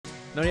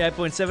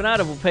98.7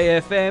 Audible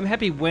PFM.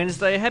 Happy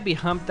Wednesday, happy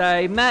hump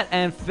day. Matt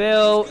and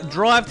Phil,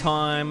 drive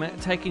time,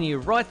 taking you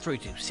right through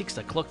to 6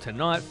 o'clock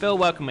tonight. Phil,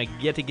 welcome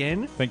yet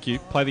again. Thank you.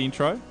 Play the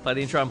intro. Play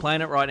the intro. I'm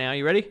playing it right now.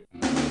 You ready?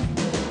 It's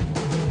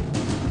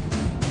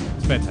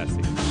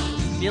fantastic.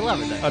 You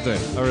love it, don't you? I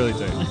do. I really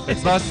do.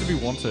 It's nice to be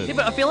wanted. Yeah,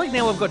 but I feel like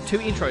now I've got two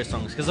intro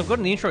songs because I've got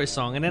an intro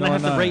song and then I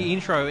have to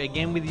re-intro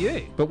again with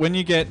you. But when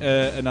you get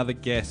another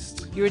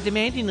guest, You're a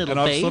demanding little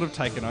and bee. I've sort of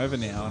taken over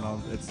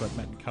now, and it's like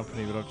Matt and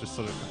Company, but I've just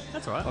sort of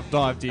That's all right. I've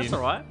dived in. That's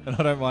all right. And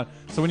I don't mind.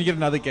 So when you get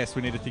another guest,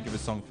 we need to think of a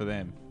song for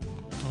them.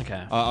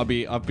 Okay.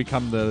 I've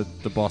become the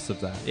boss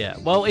of that. Yeah.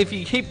 Well, if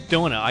you keep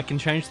doing it, I can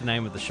change the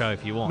name of the show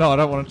if you want. No, I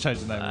don't want to change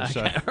the name of the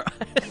show. Okay,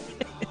 right.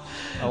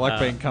 I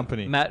like being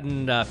company. Matt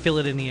and Phil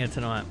it in the air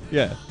tonight.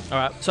 Yeah. All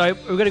right, so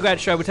we've got a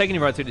great show. We're taking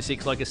you right through to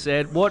 6, like I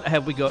said. What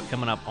have we got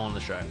coming up on the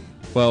show?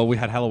 Well, we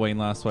had Halloween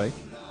last week.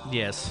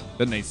 Yes.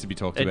 That needs to be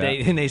talked It, about.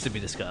 it needs to be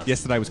discussed.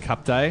 Yesterday was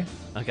Cup Day.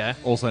 Okay.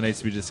 Also needs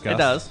to be discussed. It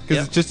does, Because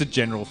yep. it's just a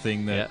general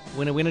thing that...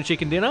 Yeah. Winner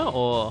chicken dinner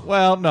or...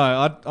 Well, no.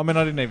 I mean,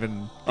 I didn't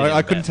even...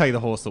 I couldn't bet. tell you the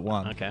horse that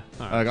won. Okay.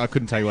 All right. I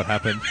couldn't tell you what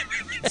happened.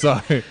 So,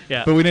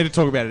 Yeah. But we need to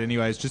talk about it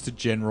anyway. It's just a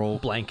general...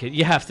 Blanket.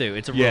 You have to.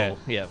 It's a Yeah. rule.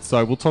 Yeah.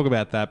 So we'll talk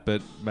about that,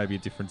 but maybe a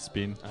different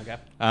spin. Okay.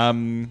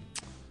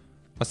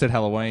 I said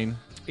Halloween.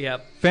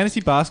 Yep.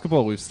 Fantasy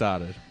basketball we've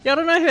started. Yeah, I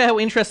don't know how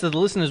interested the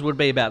listeners would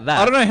be about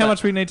that. I don't know how but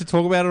much we need to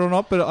talk about it or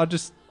not, but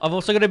I've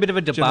also got a bit of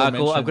a General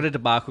debacle. mention. I've got a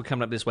debacle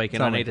coming up this weekend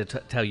Tell I me. need to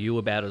tell you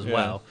about as Yeah.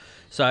 well.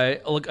 So,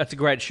 look, it's a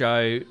great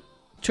show.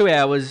 2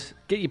 hours.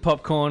 Get your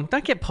popcorn.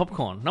 Don't get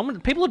popcorn.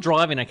 People are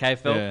driving, okay,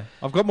 Phil? Yeah.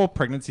 I've got more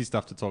pregnancy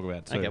stuff to talk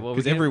about too. Okay, well,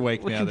 Because we can- every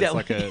week we now can there's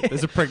delve-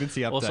 there's a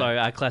pregnancy update. Also,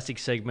 our classic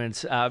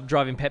segments,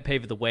 driving pet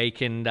peeve of the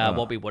week and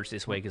what we watched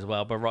this week as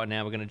well. But right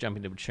now, we're going to jump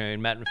into a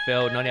tune. Matt and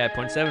Phil,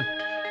 98.7.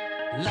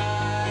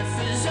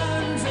 Life is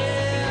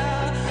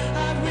unfair,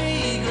 I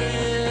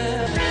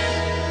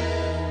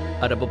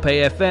regret. Audible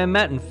PFM,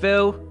 Matt and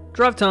Phil.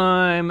 Drive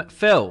time.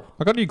 Phil.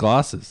 I got new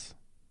glasses.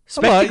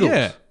 Spectacles.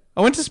 Yeah.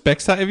 I went to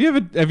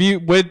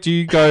Specsavers. Where do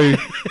you go?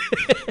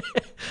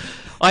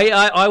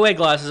 I wear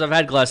glasses. I've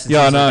had glasses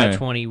Yeah, since I I was know. about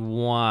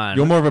 21.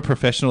 You're more of a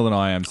professional than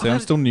I am, so I'm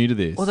still new to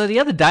this. Although the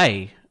other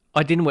day,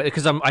 I didn't wear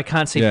because I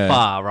can't see Yeah.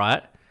 far,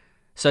 right?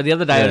 So the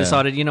other day I Yeah.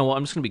 decided, you know what,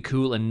 I'm just going to be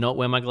cool and not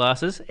wear my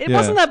glasses. It Yeah.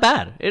 wasn't that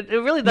bad. It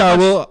really No, that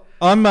much.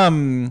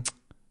 well,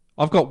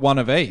 I've got one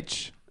of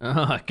each.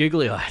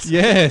 Googly eyes.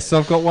 Yeah, so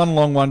I've got one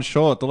long, one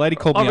short. The lady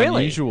called Oh, me really?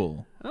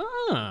 unusual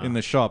Oh. in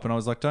the shop, and I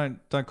was like, "Don't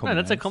call No, me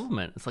that's a names.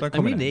 compliment. It's Don't like, call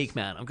I'm me unique, names.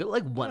 man. I've got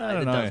like one I eye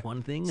that don't know. does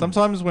one thing.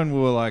 Sometimes when we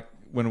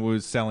were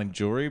selling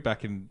jewelry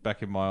back in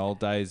my old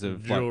days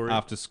of like Jewelry.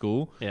 after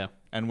school, Yeah.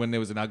 and when there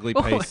was an ugly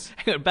Oh, piece.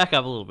 hang on, back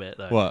up a little bit,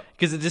 though. What?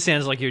 Because it just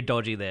sounds like you're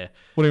dodgy there.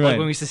 What do you like mean?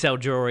 when we used to sell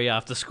jewelry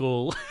after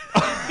school.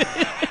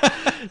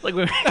 Like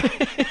when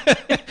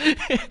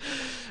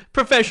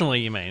professionally,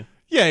 you mean?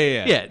 Yeah.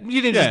 Yeah,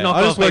 you didn't just knock I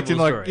off just worked in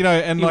people's like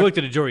jewelry. and you like worked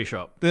at a jewelry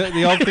shop,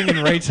 the old thing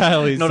in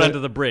retail is not that under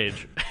the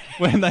bridge.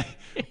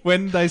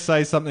 when they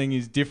say something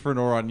is different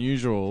or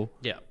unusual,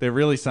 Yeah. they're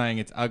really saying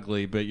it's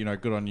ugly, but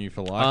good on you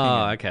for liking it.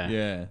 Oh, okay.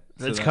 Yeah.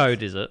 So It's that's-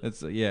 code, is it?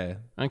 It's yeah.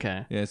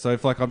 Okay. Yeah, so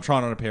if like I'm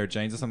trying on a pair of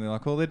jeans or something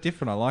like, oh, they're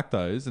different, I like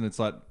those, and it's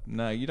like,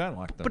 no, you don't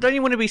like them. But don't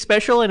you want to be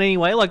special in any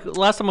way? Like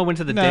last time I went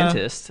to the Nah.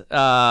 dentist,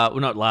 well,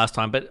 not last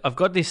time, but I've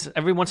got this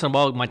every once in a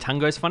while. My tongue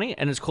goes funny,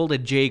 and it's called a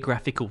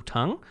geographical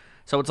tongue.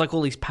 So it's like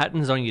all these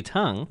patterns on your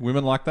tongue.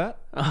 Women like that?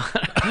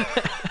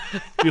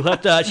 You'll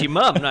have to ask your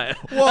mum. No,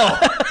 Whoa.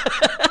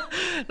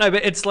 no,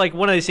 but it's like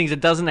one of those things that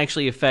doesn't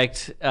actually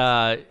affect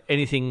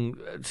anything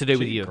to do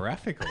with you.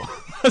 Graphical.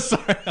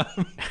 Sorry.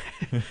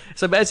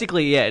 So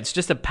basically, yeah, it's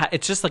just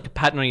it's just like a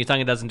pattern on your tongue.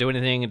 It doesn't do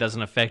anything. It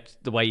doesn't affect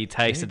the way you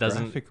taste. It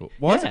doesn't. Graphical.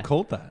 Why is Yeah. it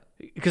called that?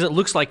 Because it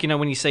looks like,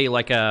 when you see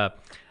like a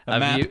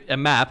map. a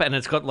map, and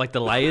it's got like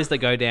the layers that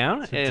go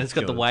down, and it's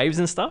got the ridiculous. waves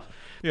and stuff.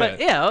 But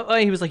yeah,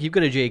 he was like, "You've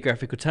got a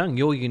geographical tongue.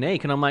 You're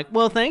unique," and I'm like,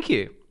 "Well, thank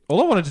you."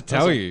 All I wanted to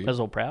tell you I was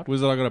all proud.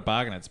 was that I got a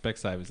bargain at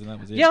Specsavers, and that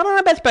was it. Yeah, I don't know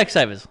about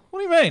Specsavers. What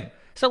do you mean?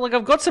 So like,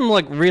 I've got some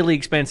like really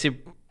expensive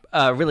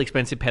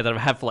pair that I've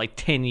had for like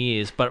 10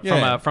 years, but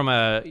Yeah. from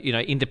a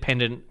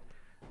independent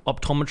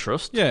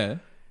optometrist, Yeah.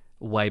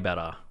 way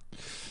better.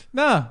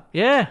 Nah.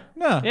 Yeah,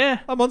 Nah. Yeah.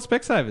 I'm on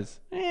Specsavers.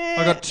 Yeah.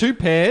 I got two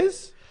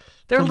pairs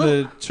They're a from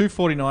little. the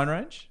 $249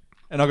 range,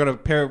 and I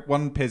got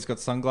one pair's got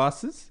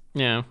sunglasses,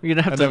 Yeah, you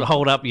don't have And to they've-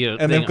 hold up your. and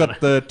thing they've on got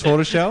it. the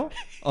tortoiseshell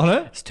on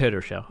it. It's turtle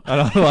shell.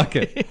 And I like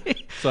it.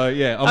 So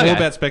yeah, I'm Okay. all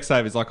about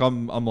Specsavers. Like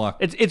I'm like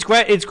It's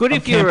great. It's good I'm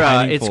if you're.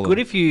 campaigning It's for good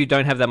them. if you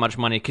don't have that much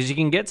money because you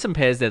can get some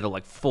pairs there that are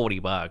like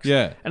 $40.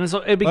 Yeah. and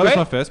it'd be that was great.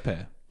 my first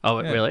pair.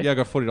 Oh, Yeah. really? Yeah, I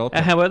got $40 pair.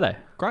 And how were they?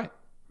 Great.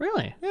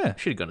 Really? Yeah.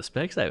 Should have gone to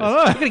Specsavers. I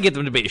know. I'm gonna get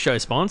them to be a show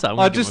sponsor. I'm I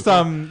gonna give just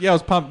them a call. I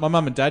was pumped. My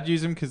mum and dad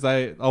use them because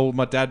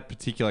my dad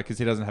particular because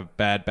he doesn't have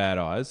bad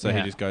eyes, so Yeah.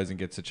 he just goes and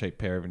gets a cheap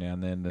pair every now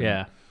and then. And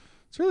Yeah.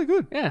 It's really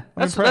good. Yeah, I'm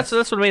that's impressed.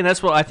 what I mean.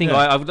 That's what I think.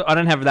 Yeah. I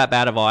don't have that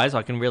bad of eyes.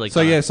 I can really.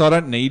 So yeah, so I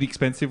don't need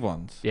expensive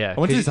ones. Yeah, I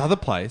went to 'cause- this other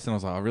place and I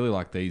was like, I really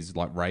like these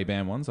like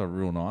Ray-Ban ones. They're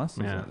real nice.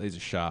 I was Yeah. like, these are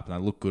sharp and they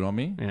look good on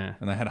me. Yeah.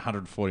 And they had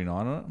 149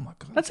 on it. I'm like,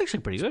 God, That's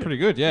actually pretty good. pretty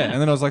good. Yeah.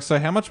 And then I was like, so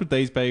how much would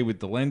these be with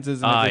the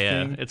lenses and Oh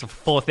everything? yeah, it's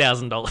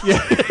 $4,000.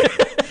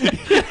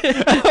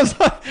 I was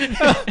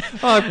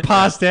like, I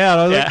passed out.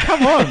 I was like,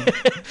 come on.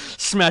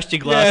 Smashed your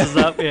glasses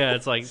up. Yeah,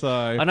 it's like So-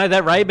 I know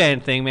that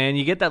Ray-Ban thing, man.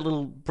 You get that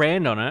little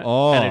brand on it,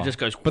 Oh, and it just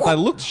goes. But they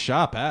looked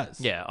sharp as.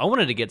 Yeah, I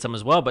wanted to get some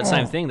as well, but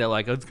same Oh. thing. They're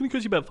like, oh, it's going to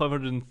cost you about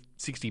 $560,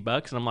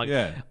 and I'm like,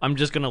 Yeah. I'm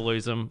just going to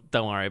lose them.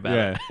 Don't worry about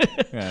Yeah.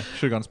 it. Yeah.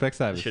 Should have gone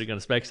Specsavers. Should have gone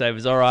to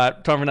Specsavers. All right,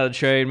 time for another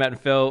tune. Matt and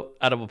Phil,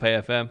 Double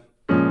PFM.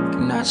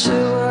 Not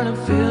sure what I'm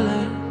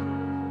feeling.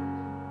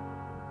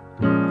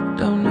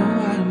 Don't know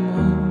how to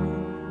move.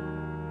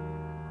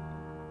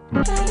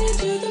 Headed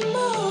to the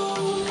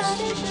moon.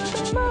 Headed to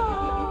the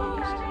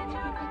moon.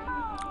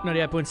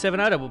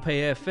 98.7 Double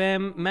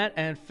PFM. Matt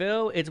and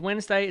Phil. It's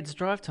Wednesday. It's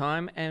drive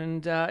time,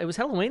 and it was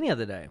Halloween the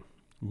other day.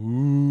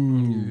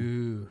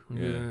 Ooh.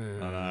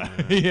 Yeah. I know.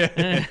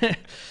 Yeah.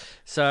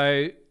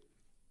 So,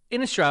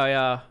 in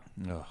Australia,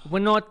 Ugh. we're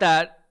not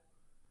that.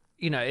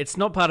 It's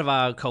not part of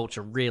our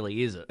culture,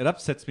 really, is it? It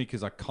upsets me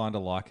because I kind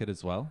of like it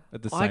as well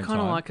at the same I time. kind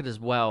of like it as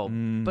well,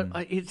 but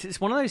it's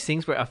one of those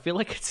things where I feel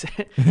like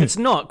it's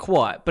not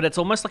quite, but it's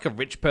almost like a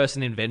rich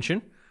person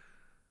invention.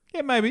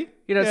 Yeah, maybe.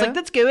 It's Yeah. like,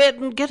 let's go out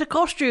and get a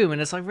costume, and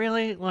it's like,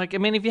 really, like, I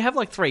mean, if you have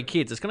like 3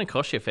 kids, it's going to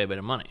cost you a fair bit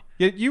of money.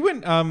 Yeah, you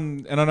went,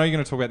 and I know you're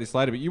going to talk about this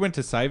later, but you went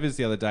to Savers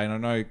the other day, and I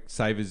know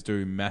Savers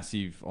do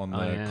massive on the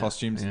yeah,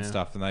 costumes and yeah.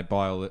 stuff, and they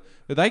buy all the...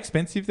 Are they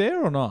expensive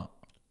there or not?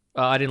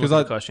 I didn't look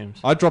at the costumes.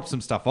 I dropped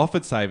some stuff off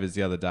at Savers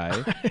the other day,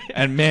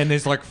 and man,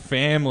 there's like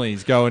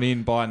families going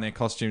in buying their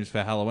costumes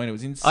for Halloween. It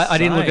was insane. I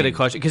didn't look at a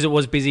costume because it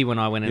was busy when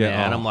I went in Yeah, there,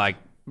 and oh. I'm like,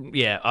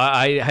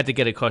 I had to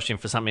get a costume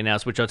for something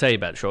else, which I'll tell you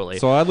about shortly.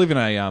 So I live in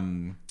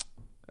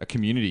a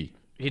community.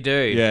 You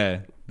do, Yeah.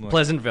 Like-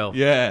 Pleasantville,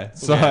 Yeah.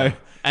 So, Yeah.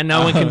 And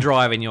no one can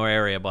drive in your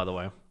area, by the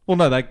way. well,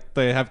 no,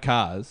 they have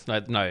cars.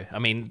 No, I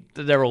mean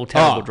they're all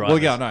terrible drivers.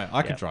 well, yeah, no,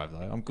 I can drive though.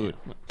 I'm good.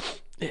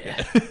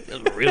 Yeah.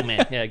 Real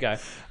man. Yeah, go.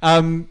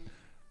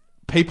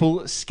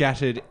 People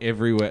scattered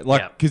everywhere,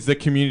 like Yeah. because the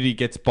community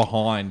gets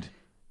behind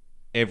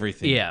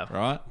everything. Yeah,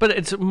 right. But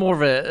it's more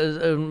of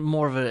a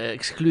more of an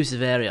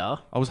exclusive area.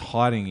 I was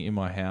hiding in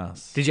my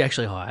house. Did you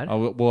actually hide? I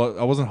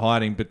wasn't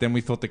hiding, but then we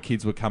thought the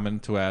kids were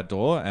coming to our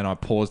door, and I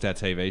paused our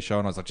TV show,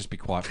 and I was like, "Just be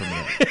quiet for a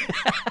minute.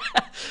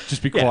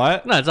 Just be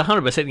quiet." No, it's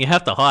 100%. You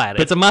have to hide.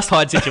 It's a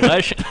must-hide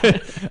situation.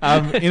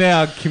 In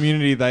our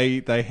community,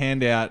 they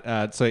hand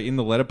out. So in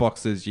the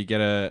letterboxes, you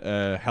get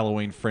a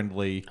Halloween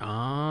friendly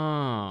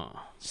Oh,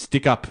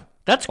 stick up.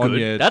 that's on good.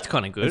 your- That's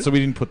kind of good. And so we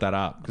didn't put that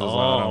up. 'Cause I was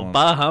like, I don't Oh, want-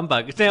 bar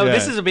humbug. Now, Yeah.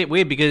 this is a bit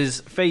weird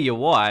because Fee, your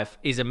wife,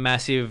 is a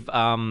massive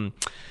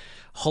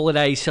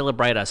holiday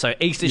celebrator. So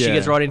Easter, she Yeah.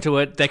 gets right into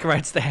it,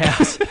 decorates the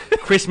house.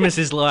 Christmas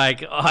is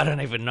like, I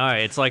don't even know.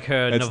 It's like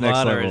her It's next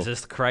Nirvana level. is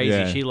just crazy.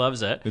 Yeah. She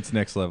loves it. It's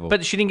next level.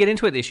 But she didn't get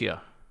into it this year.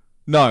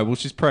 no, well,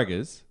 she's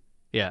preggers,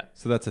 Yeah.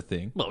 so that's a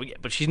thing. Well, yeah,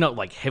 but she's not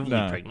like heavily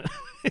No. pregnant.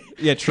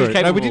 Yeah, true. No,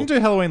 capable. we didn't do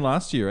Halloween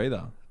last year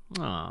either.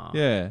 Aw.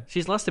 Yeah.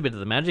 She's lost a bit of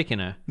the magic in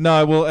her.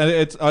 No, well, and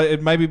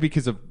it may be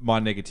because of my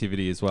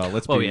negativity as well.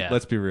 Let's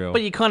be real.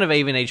 But you kind of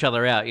even each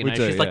other out, you know.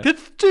 do, She's like, yeah.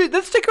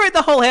 let's decorate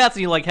the whole house,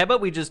 and you're like, how about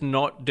we just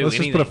not do Let's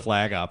anything? just put a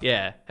flag up.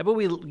 Yeah. How about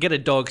we get a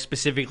dog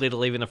specifically to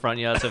leave in the front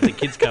yard so if the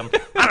kids come.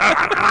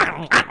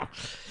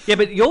 Yeah,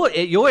 but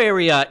your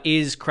area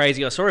is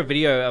crazy. I saw a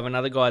video of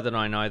another guy that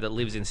I know that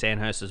lives in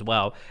Sandhurst as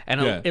well,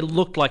 and Yeah. it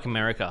looked like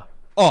America.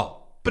 Oh,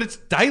 but it's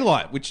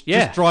daylight, which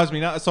Yeah. just drives me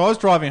nuts. So I was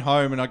driving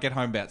home, and I get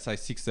home about say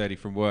 6:30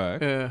 from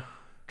work. Yeah.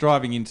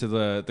 Driving into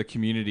the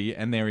community,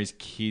 and there is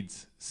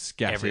kids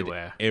scattered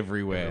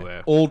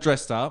Everywhere. all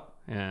dressed up,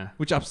 Yeah.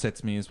 which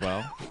upsets me as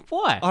well.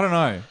 Why? I don't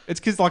know. It's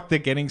because like they're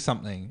getting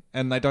something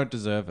and they don't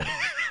deserve it,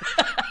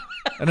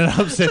 and it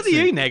upsets What are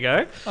me. you,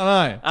 Nego?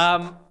 I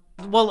know.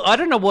 Well, I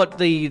don't know what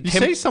the You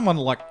see someone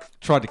like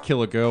tried to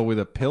kill a girl with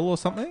a pill or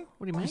something?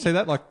 What do you mean? You see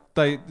that? Like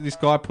this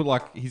guy put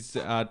like his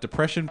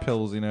depression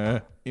pills in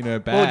her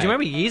bag. Well, do you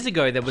remember years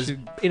ago there was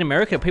in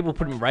America people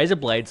putting razor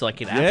blades like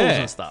in apples Yeah.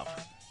 and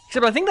stuff.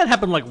 Except I think that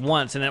happened like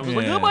once, and it was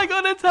like, Yeah. oh my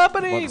god, it's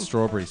happening. Like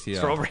strawberries here.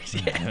 Strawberries,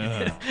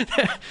 yeah.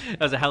 That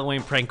was a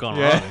Halloween prank gone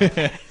Yeah.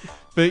 wrong.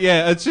 But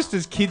yeah, it's just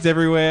there's kids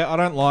everywhere. I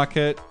don't like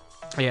it.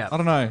 Yeah. I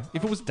don't know.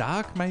 If it was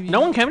dark, maybe. No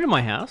one came to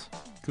my house.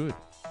 Good.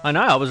 I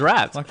know, I was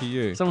wrapped. Lucky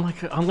you. So I'm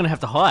like, I'm going to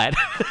have to hide.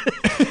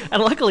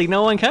 And luckily,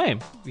 no one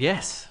came.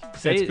 Yes.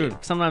 See, That's good.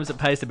 Sometimes it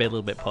pays to be a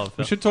little bit pov.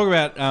 We should talk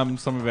about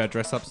some of our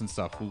dress ups and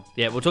stuff.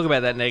 Yeah, we'll talk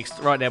about that next.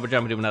 Right now, we'll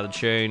jump into another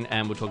tune,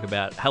 and we'll talk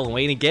about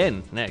Halloween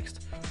again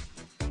next.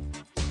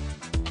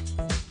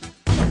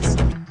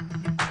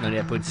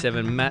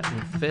 98.7 Matt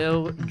and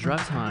Phil,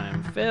 drive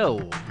time.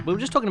 Phil, we were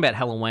just talking about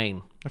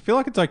Halloween. I feel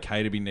like it's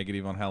okay to be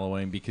negative on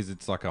Halloween because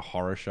it's like a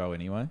horror show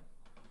anyway.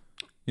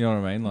 You know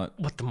what I mean? Like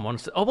What the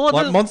monster? Oh, well,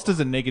 like monsters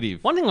are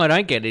negative. one thing I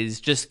don't get is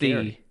just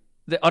Scary.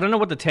 the. I don't know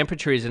what the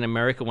temperature is in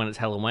America when it's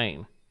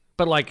Halloween,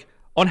 but like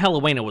on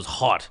Halloween it was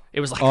hot. It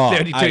was like Oh,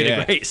 32 yeah.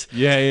 degrees.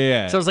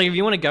 Yeah. So it's like if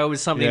you want to go with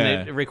something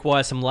Yeah. that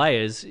requires some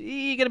layers,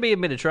 you're going to be in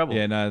a bit of trouble.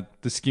 Yeah, no,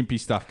 the skimpy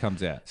stuff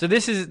comes out. So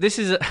this is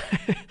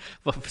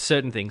well, for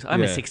certain things.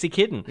 I'm a Yeah. 60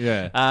 kitten.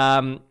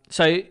 Yeah.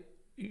 So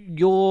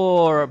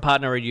your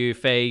partner or you,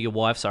 Fee, your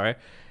wife, sorry,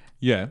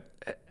 Yeah.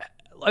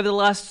 over the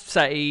last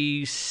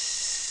say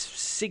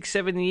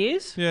 6-7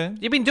 years, Yeah.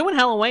 you've been doing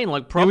Halloween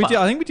like Yeah, proper,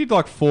 I think we did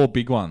like 4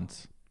 big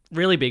ones.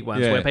 really big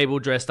ones Yeah. where people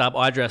dressed up.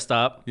 I dressed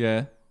up.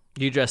 Yeah.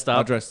 You dressed I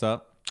up. dressed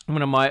up.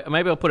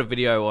 Maybe I'll put a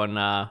video on.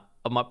 I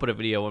might put a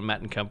video on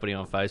Matt and Company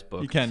on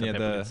Facebook. You can, so yeah,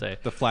 people can see.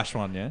 the Flash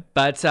one, yeah.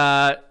 But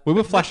We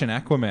were flashing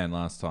Aquaman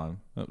last time.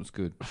 That was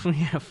good.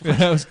 yeah,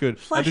 That was good.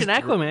 Flash and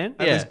Aquaman.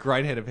 Had Yeah, this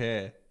great head of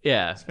hair.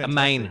 yeah, a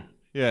mane.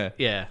 Yeah.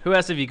 Yeah. Who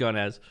else have you gone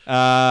as?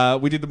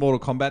 We did the Mortal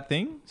Kombat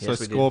thing. So Yes,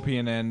 we did.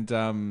 Scorpion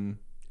and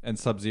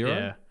Sub-Zero.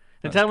 Yeah.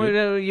 And tell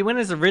me, you went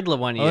as the Riddler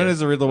one year. went as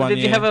the Riddler one Did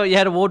you year. have you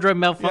had a wardrobe Yeah,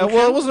 malfunction?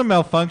 well, it wasn't a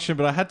malfunction,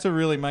 but I had to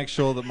really make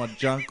sure that my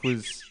junk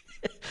was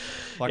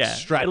like yeah.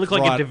 strapped It looked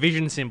right. like a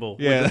division symbol.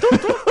 Yeah.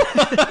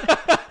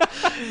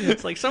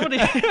 It's like somebody.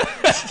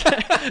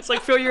 It's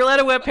like Phil, you're allowed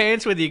to wear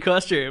pants with your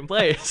costume,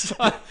 please.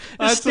 I had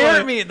Just to stare wear-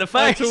 at me in the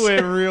I had face. to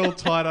wear real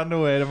tight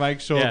underwear to make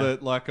sure Yeah.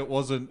 that like it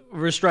wasn't.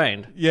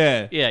 Restrained.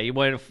 Yeah. Yeah, you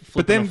weren't. But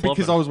flipping then or flopping.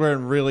 because I was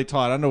wearing really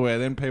tight underwear,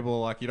 then people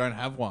were like, "You don't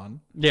have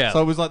one." Yeah.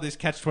 So it was like this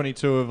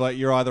catch-22 of like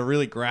you're either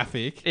really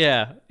graphic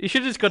Yeah, you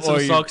should have just got or some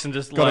you socks and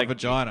just got like. a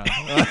vagina.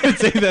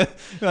 It's either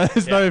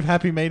there's no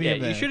happy medium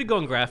Yeah, there. you should have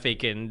gone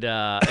graphic and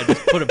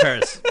just put a pair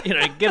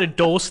of, get a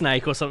door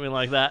snake or something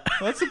like that.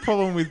 Well, that's the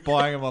problem with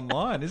buying them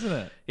online, isn't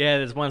it? Yeah,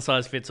 there's one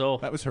size fits all.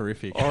 That was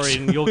horrific. Or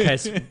in your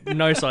case,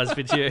 no size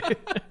fits you.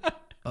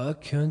 I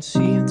can't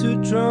seem to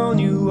drown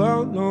you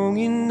out long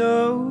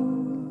enough.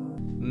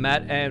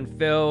 Matt and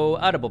Phil,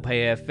 Audible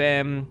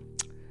PFM,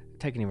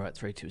 taking you right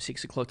through to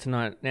 6 o'clock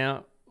tonight.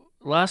 Now,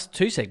 last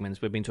 2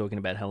 segments we've been talking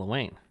about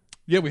Halloween.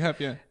 Yeah, we have.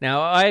 Yeah.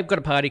 Now, I've got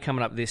a party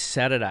coming up this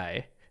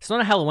Saturday. It's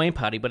not a Halloween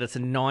party, but it's a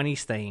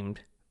 90s themed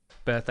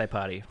birthday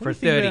party for a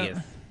do you think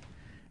 30th.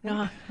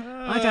 No,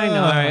 I don't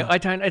know. I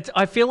don't.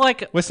 I feel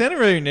like. We're sounding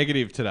really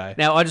negative today.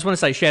 Now, I just want to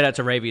say shout out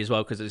to Ravi as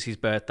well because it's his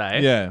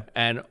birthday. Yeah.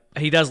 And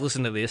he does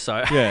listen to this,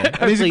 so. Yeah,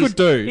 and he's a hopefully good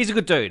dude. He's a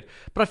good dude.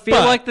 But I feel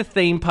But- like the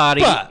theme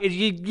party, but-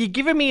 you're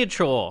giving me a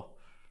chore.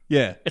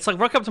 Yeah. It's like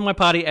rock up to my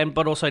party,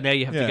 but also now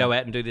you have to Yeah. go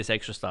out and do this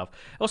extra stuff.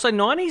 Also,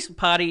 90s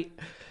party.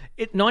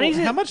 90s.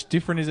 Well, how much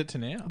different is it to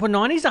now? Well,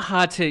 90s are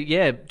hard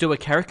to, do a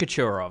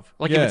caricature of.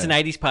 Like, if Yeah. it's an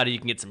 80s party, you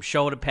can get some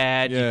shoulder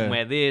pads, you Yeah. can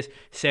wear this.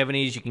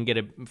 70s, you can get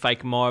a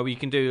fake mo, you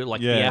can do,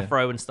 like, the Yeah.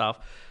 afro and stuff.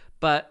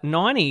 But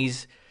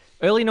 90s,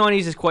 early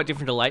 90s is quite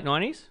different to late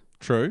 90s.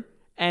 True.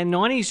 And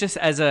 90s, just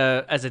as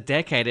a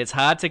decade, it's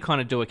hard to kind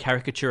of do a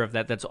caricature of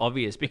that's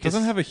obvious. It Because,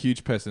 doesn't have a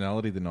huge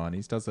personality, the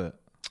 90s, does it?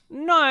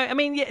 no, I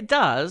mean, yeah, it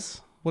does.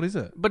 What is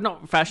it? But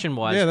not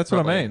fashion-wise. Yeah, that's what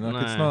I probably. mean.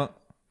 Like, it's No. not.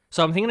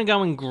 So I'm thinking of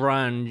going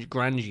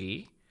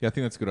grungy. Yeah, I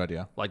think that's a good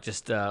idea. Like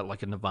just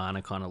like a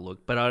Nirvana kind of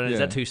look. But I don't know, is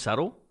Yeah. that too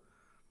subtle?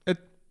 It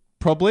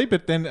probably,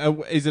 but then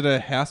is it a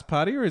house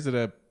party or is it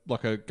a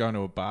going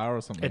to a bar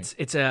or something?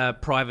 It's a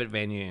private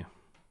venue.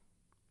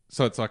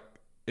 So it's like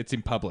it's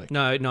in public.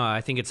 No,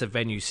 I think it's a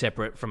venue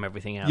separate from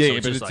everything else. Yeah, So yeah,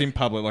 it's but just it's like, in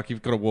public. Like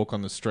you've got to walk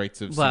on the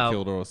streets of Well, St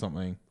Kilda or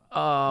something.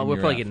 Oh, in we'll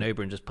your probably get an outfit.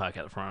 Uber and just park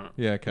out the front.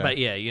 Yeah, okay. But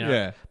yeah,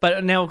 Yeah.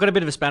 But now I've got a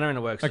bit of a spanner in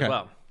the works Okay. as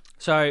well.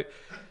 So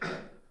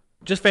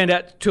just found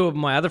out 2 of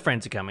my other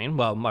friends are coming.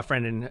 Well, my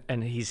friend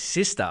and his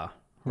sister,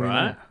 do you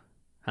right? know?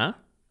 Huh?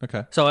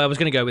 Okay. So I was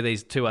going to go with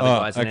these 2 other Oh,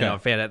 guys, and then okay. I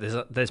found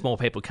out there's more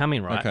people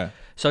coming, right? Okay.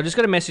 So I just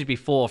got a message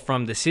before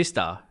from the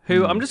sister,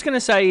 who I'm just going to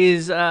say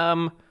is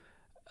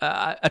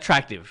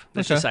attractive.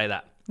 Let's just Okay. say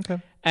that.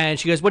 Okay. And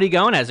she goes, "What are you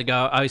going as?"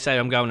 I say,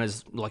 "I'm going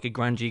as like a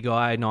grungy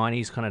guy,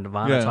 90s kind of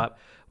Nirvana Yeah. type."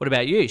 What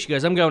about you? She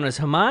goes, "I'm going as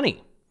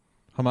Hermione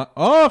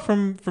Oh,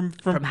 from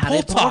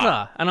Harry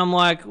Potter." And I'm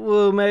like,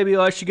 "Well, maybe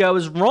I should go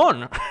as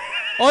Ron."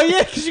 Oh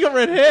yeah, because you got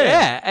red hair.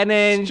 Yeah, and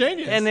then It's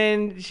genius. and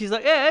then she's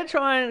like, "Yeah,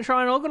 try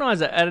and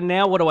organise it." And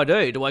now what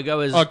do? Do I go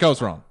as? Oh, it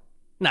goes wrong.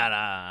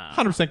 Nah.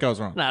 100% goes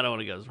wrong. Nah, I don't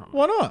want to go as Ron.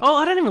 Why not? Oh,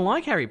 I don't even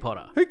like Harry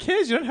Potter. Who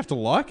cares? You don't have to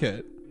like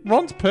it.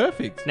 Ron's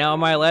perfect. Now,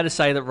 am I allowed to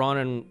say that Ron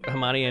and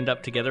Hermione end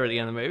up together at the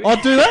end of the movie? I'll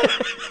do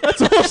that.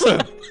 That's awesome.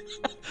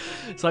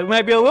 It's like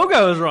maybe I will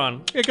go as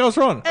Ron. It goes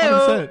wrong.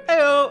 100%.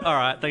 Ayo. All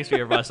right, thanks for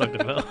your advice,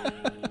 Dr. Phil.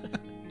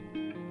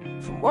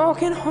 From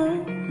walking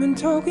home and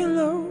talking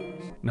low.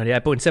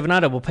 98.7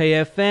 Audible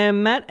PFM,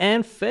 Matt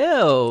and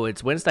Phil.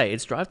 It's Wednesday.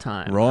 It's drive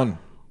time. Ron.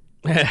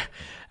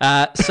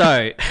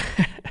 So,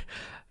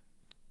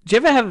 do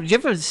you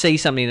ever see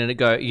something and it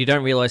go? You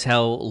don't realize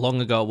how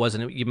long ago it was,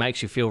 and it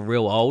makes you feel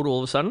real old all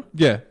of a sudden.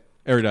 Yeah,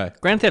 every day.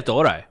 Grand Theft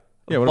Auto.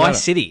 Yeah, what about Vice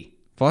it? City.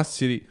 Vice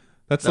City.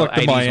 That's No, like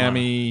the 80s one.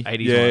 Miami. 80s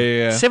yeah, one.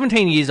 yeah, yeah.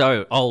 17 years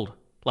old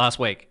last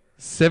week.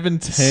 17.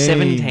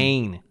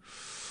 17.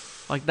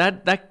 Like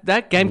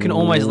that game can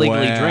almost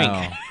legally drink.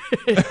 Wow.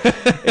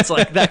 It's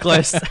like that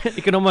close.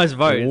 It can almost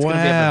vote. It's going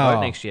to be able to Wow.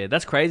 vote next year.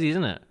 That's crazy,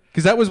 isn't it?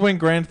 Because that was when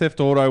Grand Theft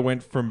Auto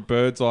went from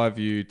bird's eye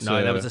view to...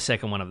 No, that was the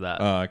second one of that.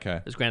 Oh, okay.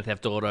 It was Grand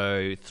Theft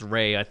Auto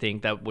 3, I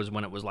think. That was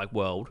when it was like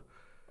world.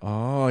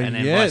 Oh, And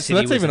then yeah. Vice So City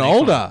that's was even the next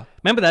older. one.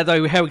 Remember that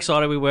though? How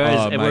excited we were Oh,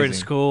 and we were in amazing.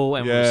 school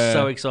and we were Yeah.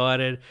 so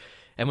excited.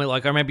 And we're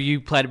like, I remember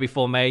you played it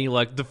before me. You're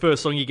like, the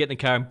first song you get in the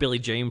car and Billie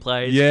Jean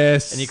plays.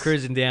 Yes. And you're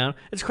cruising down.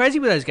 It's crazy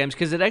with those games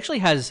because it actually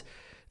has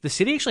the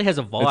city actually has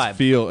a vibe.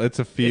 It's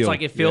a feel. It's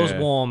like it feels Yeah.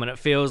 warm and it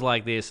feels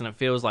like this and it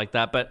feels like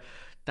that. But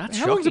that's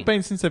How long has shocking. it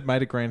been since they've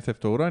made a Grand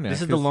Theft Auto now?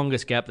 This is the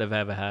longest gap they've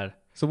ever had.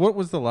 So what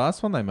was the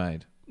last one they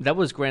made? That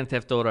was Grand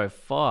Theft Auto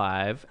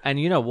 5, and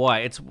you know why?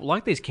 It's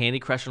like these Candy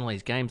Crush and all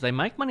these games. They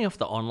make money off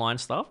the online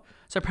stuff.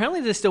 So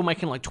apparently they're still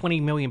making like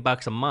 $20 million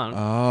a month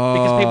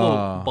because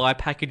people buy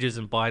packages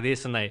and buy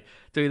this and they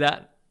do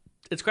that.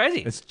 It's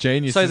crazy. It's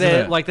genius. So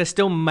isn't they're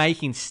still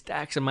making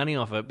stacks of money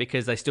off it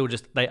because they still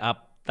just they upload,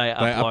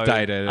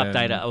 update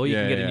it or you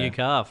yeah, can get yeah. a new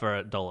car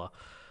for $1.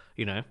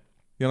 You know.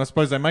 Yeah, and I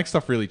suppose they make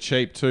stuff really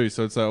cheap too.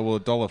 So it's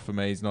 $1 for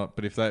me is not.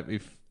 But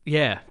if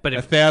Yeah, but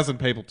 1,000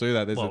 people do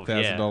that, there's Well,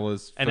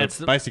 $1,000 And for that's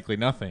basically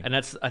nothing. and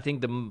that's I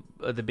think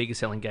the biggest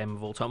selling game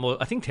of all time. Well,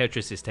 I think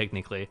Tetris is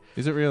technically.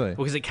 Is it really?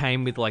 Because it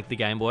came with like the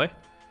Game Boy,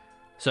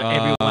 so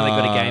everyone that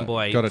got a Game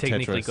Boy got a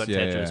technically Tetris, got yeah,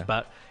 Tetris. yeah.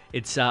 But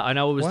it's I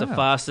know it was the Wow.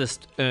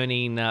 fastest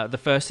earning, the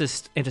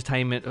fastest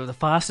entertainment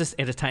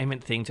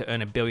thing to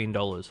earn $1 billion.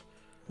 Wow.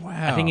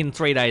 I think in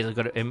 3 days I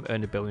got earned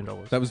 $1 billion.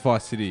 that was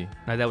Vice City.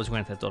 No, that was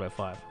Grand Theft Auto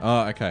 5.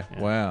 Oh, okay.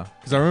 Wow.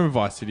 Because I remember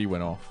Vice City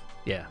went off.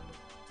 Yeah,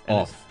 And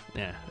Off. it's-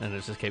 Yeah, and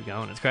it's just keep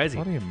going. It's crazy.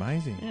 Bloody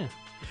amazing. Yeah.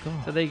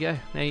 God. So there you go.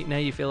 Now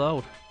you feel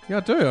old. Yeah, I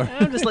do.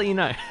 I'll just let you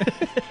know.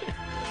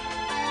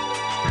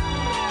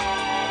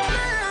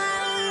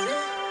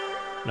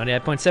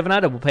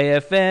 98.7 Double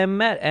PFM,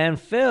 Matt and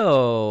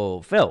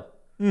Phil. Phil.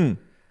 Dun,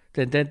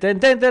 dun, dun, dun,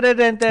 dun, dun, dun,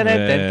 dun, dun,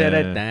 dun,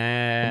 dun,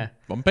 dun.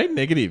 I'm being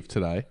negative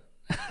today.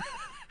 I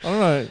don't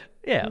know.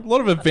 Yeah. A lot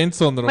of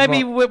events on that.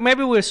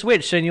 Maybe we're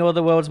switched and you're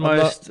the world's I'm not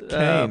most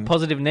keen.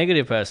 positive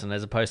negative person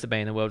as opposed to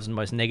being the world's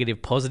most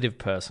negative positive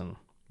person.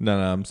 No,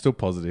 I'm still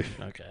positive.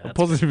 Okay, I'm that's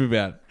positive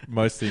about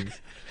most things.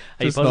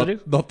 Are you Just not-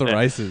 positive? Not the Yeah.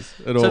 races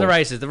at all. So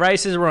the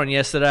races were on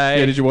yesterday.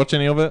 Yeah, did you watch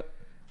any of it?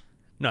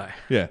 No.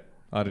 Yeah,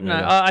 I didn't No,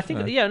 know that. I think,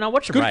 I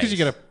watched the Good race. because you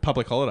get a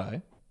public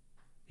holiday.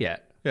 Yeah.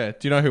 Yeah. Do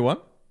you know who won?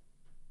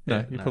 No,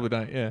 Yeah, you no. probably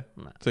don't. Yeah.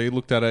 So you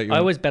looked at it. You I went,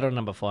 always bet on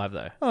number 5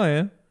 though. oh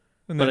yeah.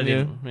 And But then I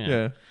didn't, yeah.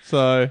 yeah.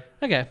 So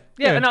Okay.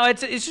 Yeah, Yeah. no,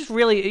 it's just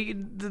really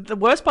the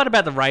worst part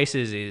about the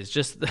races is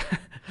just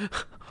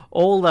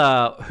all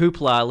the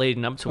hoopla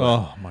leading up to it.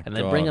 Oh, my And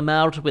they God. bring them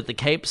out with the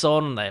capes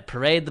on and they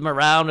parade them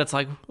around. It's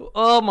like,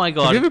 oh my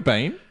god. have you ever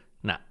been?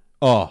 Nah.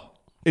 Oh,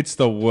 it's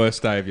the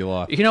worst day of your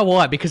life. You know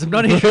why? Because I'm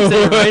not interested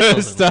in race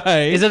Worst horses.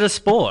 day. Is it a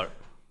sport?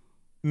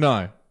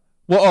 No.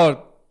 Well,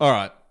 oh, all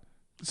right.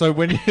 So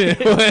when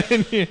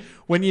you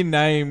when you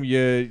name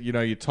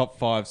your top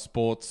 5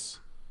 sports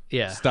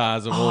Yeah.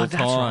 stars of oh, all that's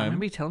right. I time,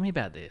 remember you telling me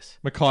about this.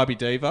 Maccabi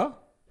Diva,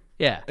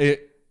 Yeah.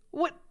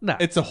 What? No.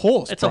 it's a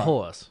horse. It's bro. a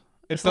horse.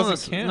 It It's not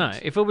doesn't count. No.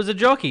 If it was a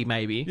jockey,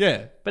 maybe.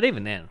 Yeah, But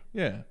even then,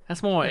 yeah.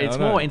 that's more. Yeah, it's I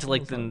know. more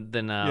intellect than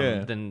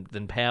Yeah.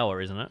 than power,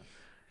 isn't it?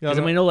 Yeah, 'Cause,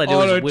 I mean, all they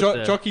do is whip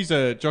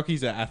the-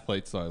 jockeys are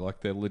athletes though. Like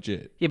they're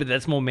legit. Yeah, but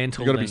that's more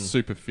mental. You got to be than...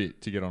 super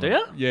fit to get on. Do it.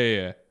 ya?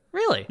 Yeah.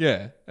 Really?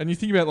 Yeah, and you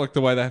think about like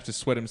the way they have to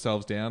sweat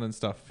themselves down and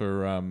stuff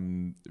for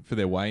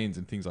their weigh-ins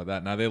and things like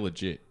that. No, they're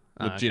legit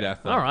Okay.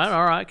 athletes. All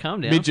right, calm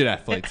down. Midget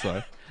athletes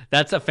though.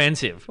 That's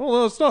offensive. Well,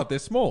 no, it's not. They're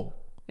small.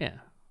 Yeah.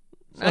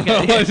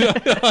 Okay.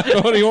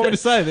 What do you want me to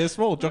say? They're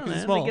small. Jockeys are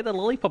Man, small. they get the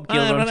lollipop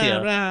killed onto you.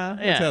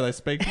 That's how they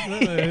speak.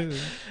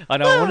 I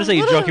know. I want to see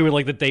you jockey with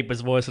like the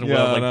deepest voice in the Yeah,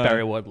 world, I like know.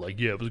 Barry White. Like,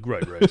 yeah, it was a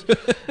great race.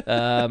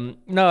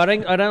 No, I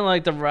don't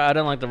like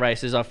the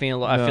races. I feel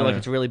like No.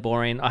 it's really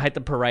boring. I hate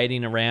the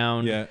parading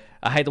around. Yeah.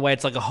 I hate the way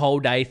it's like a whole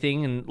day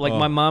thing, and like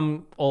my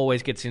mum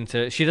always gets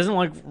into. She doesn't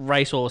like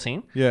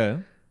racehorsing, Yeah.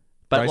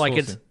 but Race like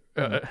horsing.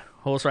 it's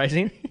horse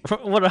racing.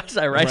 What did I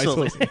say?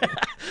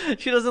 Racehorsing.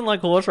 She doesn't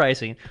like horse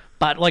racing,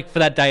 but like for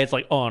that day, it's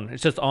like on.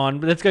 It's just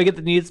on. Let's go get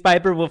the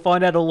newspaper. We'll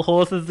find out all the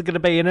horses are going to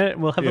be in it,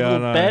 and we'll have Yeah, a I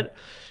little know. bet.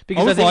 I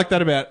Because was think, like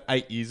that about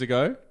 8 years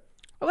ago.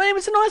 I mean,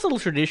 it's a nice little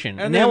tradition.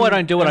 And now then- I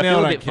don't do it. and I now feel I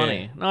a don't bit funny.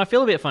 care. No, I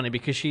feel a bit funny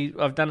because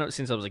I've done it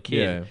since I was a kid.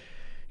 Yeah.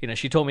 You know,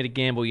 she taught me to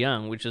gamble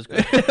young, which is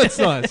good. That's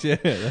nice. Yeah,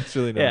 that's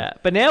really nice. Yeah,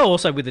 but now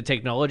also with the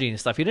technology and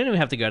stuff, you don't even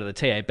have to go to the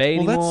TAB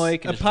anymore. You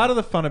can a just- part of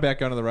the fun about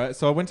going to the race.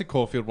 So I went to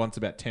Caulfield once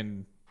about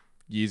 10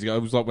 years ago.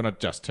 It was like when I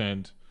just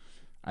turned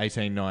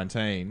 18,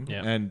 19.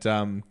 Yeah.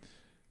 And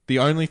the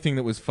only thing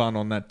that was fun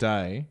on that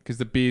day, because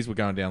the beers were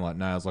going down like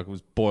nails, like it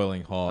was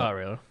boiling hot. Oh,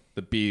 really?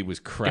 The beer was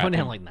They crap. went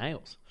down in like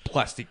nails.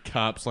 plastic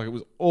cups. Like it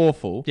was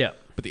awful. Yeah.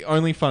 But the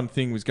only fun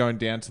thing was going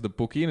down to the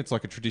bookie, and it's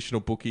like a traditional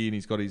bookie, and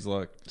he's got his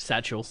like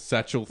Satchel.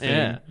 satchel thing.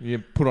 Yeah. You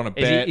put on a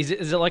bet. Is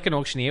it like an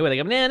auctioneer where they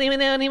go,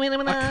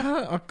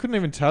 I couldn't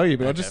even tell you,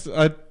 but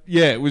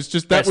it was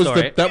just that Best was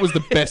story. that was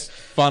the best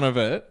fun of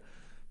it.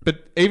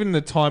 But even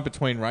the time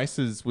between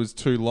races was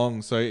too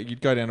long, so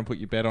you'd go down and put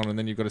your bet on, and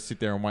then you've got to sit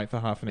there and wait for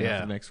half an hour Yeah.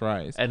 for the next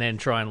race. and then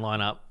try and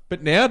line up.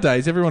 But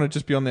nowadays, everyone would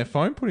just be on their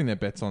phone putting their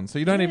bets on, so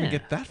you don't even Yeah.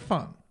 get that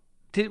fun.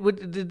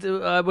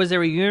 Was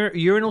there a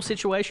urinal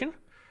situation?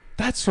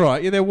 That's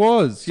right. Yeah, there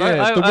was. So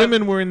Yeah, I- the I-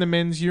 women were in the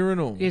men's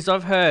urinal. Yes,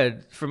 I've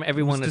heard from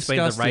everyone that's been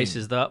to the disgusting.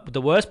 races that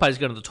the worst part is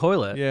going to the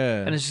toilet.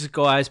 Yeah. And it's just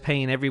guys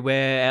peeing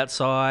everywhere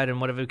outside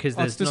and whatever because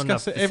Oh, it's there's not enough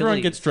disgusting. Everyone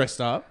facilities. gets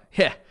dressed up.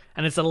 Yeah.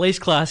 And it's the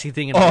least classy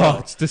thing in the Oh, world.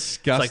 it's It's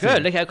disgusting. like,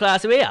 oh, look how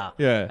classy we are.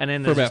 Yeah, And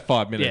then for there's about just-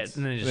 5 minutes. Yeah,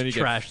 and then it's you just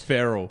get trashed.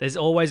 feral. There's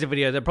always a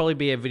video. There'll probably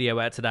be a video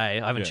out today.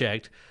 I haven't Yeah.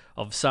 checked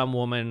of some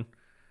woman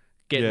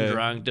getting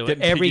drunk, doing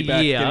Getting every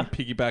piggybacked- year. Getting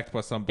piggybacked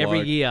by some bloke.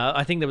 Every year,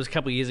 I think there was a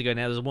couple of years ago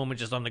now. There's a woman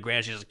just on the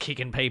ground. She's just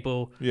kicking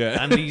people.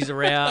 Yeah. undies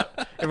are out.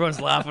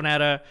 Everyone's laughing at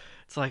her.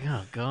 It's like,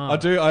 oh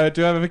god. I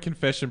do have a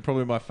confession.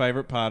 Probably my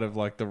favorite part of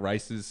like the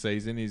races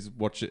season is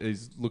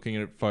looking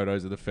at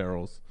photos of the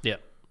ferals. Yeah,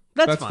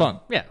 That's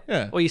fun. Yeah,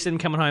 Yeah. Or you see them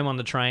coming home on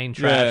the train,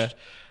 trashed.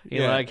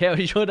 You're Yeah. like, how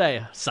was your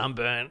day?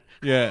 Sunburnt.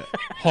 Yeah,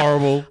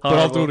 horrible. But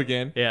I'll do Horrible. it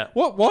again. Yeah.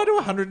 What? Why do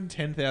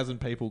 110,000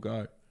 people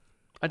go?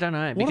 I don't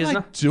know What because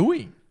are they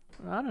doing?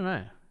 I don't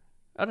know.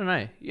 I don't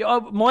know. Yeah,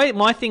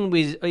 my thing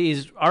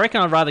is I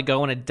reckon I'd rather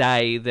go on a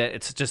day that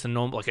it's just a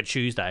normal, like a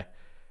Tuesday.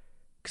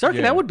 Because I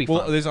reckon that would be Well,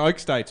 fun. there's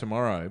Oaks Day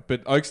tomorrow,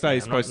 but Oaks Day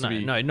is supposed to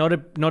be not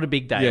a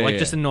big day. Yeah, like yeah.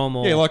 just a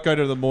normal. Yeah, like go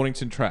to the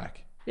Mornington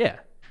track yeah.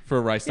 for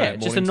a race day. Yeah, at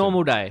just a Mornington.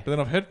 normal day. But then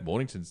I've heard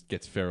Mornington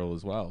gets feral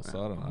as well,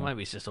 so I don't know.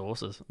 Maybe it's just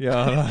horses. Yeah,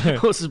 I know.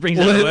 Horses brings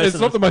Well, out the worst it's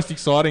in not us. the most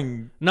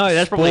exciting. No,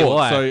 that's probably sport,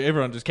 why. So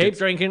everyone just Keep gets,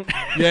 drinking.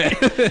 Yeah,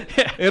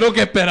 it'll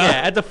get better.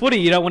 Yeah, at the footy,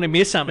 you don't want to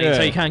miss something, Yeah.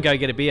 so you can't go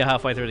get a beer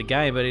halfway through the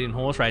game. But in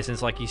horse racing,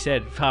 it's like you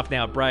said, half an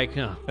hour break.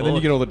 Oh, And then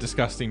you get all the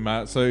disgusting.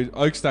 So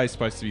Oaks Day is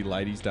supposed to be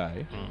Ladies'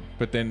 Day,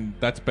 but then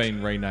that's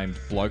been renamed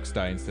Blokes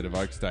Day instead of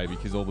Oaks Day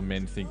because all the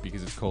men think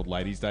because it's called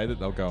Ladies' Day that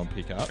they'll go and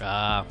pick up.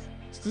 ah,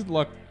 It's just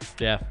like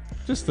yeah,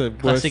 just the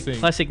worst classic, thing.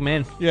 classic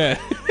men. Yeah.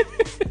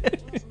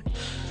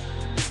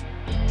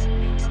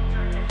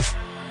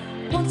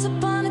 Once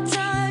upon a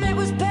time it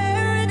was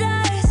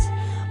paradise.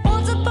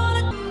 Once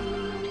upon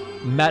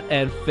a Matt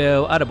and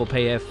Phil, Audible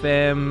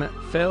PFM.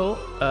 Phil,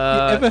 You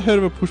ever heard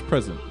of a push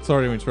present?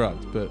 Sorry to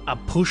interrupt, but a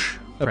push.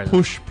 a present.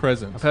 push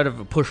present. I've heard of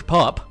a push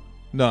pop.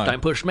 No.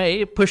 Don't push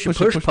me. Push your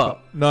Push push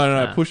pop. No,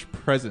 Ah. push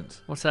present.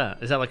 What's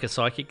that? Is that like a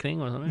psychic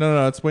thing or something?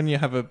 No, it's when you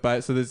have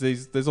a so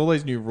there's all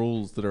these new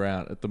rules that are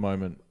out at the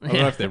moment. I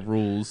don't know if they're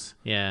rules.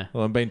 Yeah.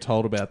 Well, I'm being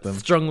told about them.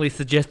 Strongly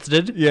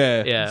suggested.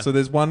 Yeah. Yeah. So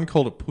there's one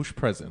called a push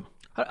present.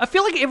 I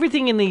feel like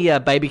everything in the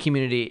baby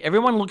community,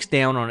 everyone looks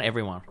down on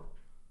everyone.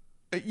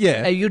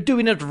 Yeah. Hey, you're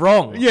doing it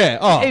wrong. Yeah.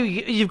 Oh. Hey,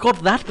 you've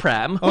got that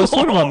pram. I was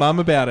talking to my mum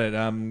about it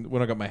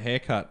when I got my hair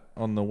cut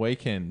on the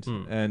weekend,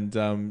 Hmm.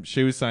 and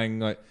she was saying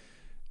like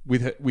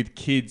with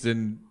kids,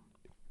 and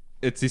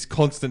it's this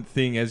constant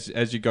thing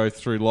as you go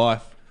through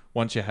life.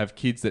 Once you have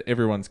kids, that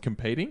everyone's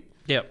competing.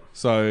 Yep.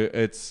 So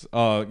it's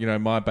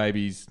my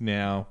baby's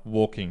now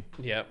walking.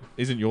 Yep.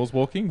 Isn't yours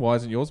walking? Why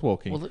isn't yours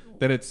walking? Well,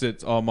 then it's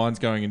mine's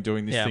going and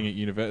doing this Yeah. thing at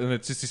university, and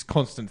it's just this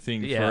constant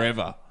thing Yeah.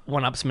 forever.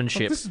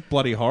 One-upsmanship. This is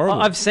bloody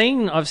horrible. I've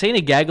seen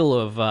a gaggle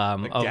of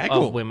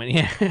gaggle? of women,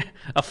 yeah,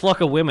 a flock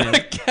of women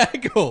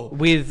Gaggle.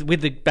 with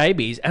the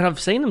babies, and I've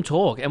seen them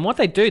talk. And what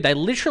they do, they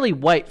literally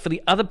wait for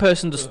the other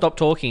person to stop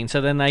talking,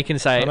 so then they can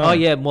say, know. "Oh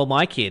yeah, well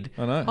my kid,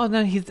 I know. oh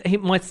no,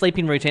 my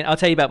sleeping routine. I'll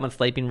tell you about my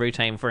sleeping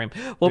routine for him.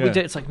 What we Yeah. do,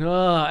 it's like,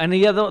 oh, and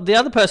the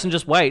other person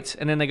just waits,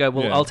 and then they go,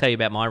 well, Yeah. I'll tell you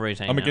about my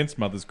routine. I'm now." against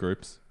mothers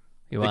groups.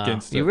 You are.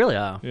 against You it. really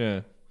are. Yeah.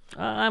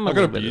 I'm a I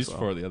got little bit abused as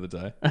well. for it the other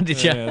day.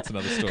 Did ya? Yeah, that's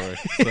another story.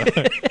 So,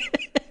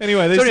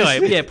 anyway, there's So anyway,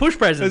 this, yeah, push there's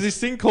presents. this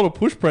thing called a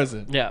push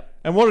present. Yeah.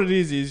 And what it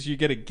is you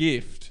get a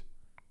gift.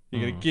 You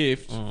Mm. get a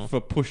gift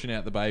for pushing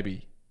out the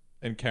baby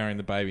and carrying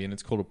the baby, and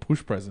it's called a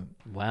push present.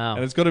 Wow.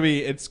 And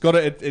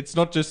it's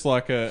not just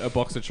like a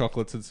box of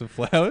chocolates and some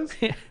flowers.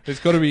 It's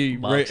got to be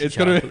Box of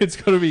it's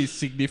got to be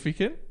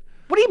significant.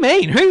 What do you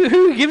mean?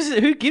 Who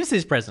gives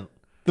this present?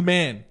 The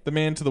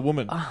man to the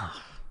woman.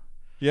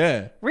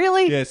 Yeah.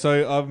 Really? Yeah,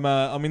 so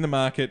I'm in the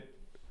market.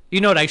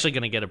 You're not actually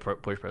going to get a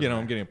push present. You know,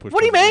 I'm getting a push. What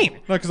do you present.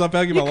 mean? No, because I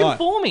value You're my life.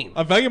 conforming.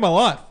 I value my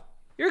life.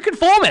 You're a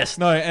conformist.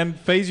 No, and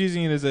Fee's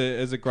using it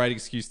as a great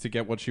excuse to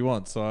get what she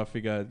wants. So I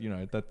figure,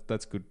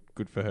 that's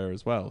good for her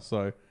as well.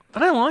 So I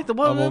don't like the.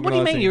 What I'm do you mean?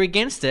 organising- You're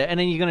against it, and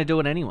then you're going to do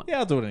it anyway. yeah,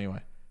 I'll do it anyway.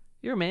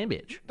 You're a man,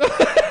 bitch.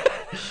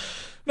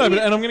 No, and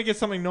I'm gonna get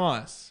something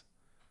nice.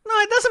 No,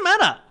 it doesn't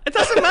matter. It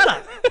doesn't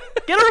matter.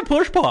 Get her a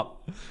push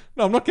pop.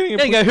 No, I'm not getting a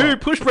There you go. push Who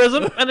pop. push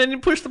present, and then you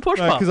push the push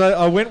No, pop. because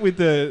I went with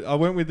the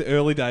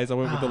early days. I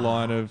went with the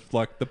line of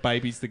like the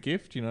baby's the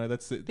gift.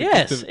 That's the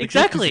Yes, gift of, the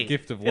exactly. Gift is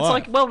the gift of it's life.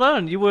 like, well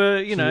done. You were,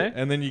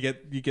 and then you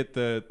get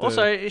the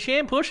Also, she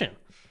ain't pushing.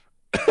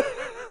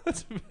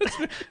 Is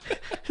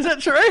that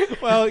true?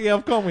 well, yeah,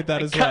 I've gone with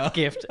that as well. Cut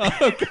gift.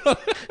 Oh,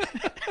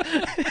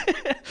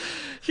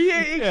 she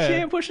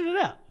ain't pushing it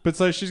out. But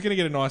so she's gonna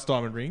get a nice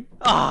diamond ring.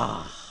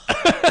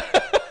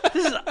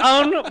 This is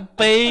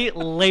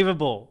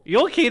unbelievable.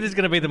 Your kid is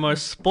going to be the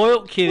most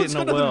spoilt kid What's in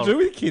got the nothing world. to do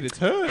with the kid? It's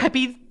her.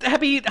 Happy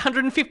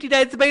 150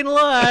 days of being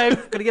alive.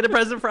 Going to get a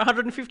present for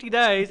 150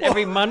 days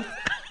every month.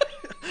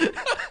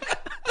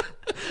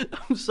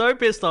 I'm so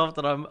pissed off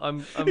that I'm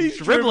He's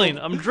dribbling.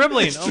 dribbled. I'm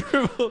dribbling. It's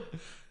dribbled.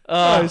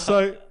 No,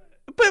 so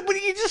But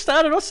Well, you just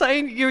started off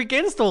saying you're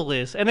against all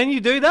this, and then you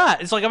do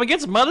that. It's like, I'm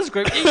against mother's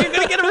group. You're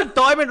going to get her a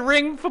diamond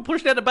ring for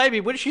pushing out a baby,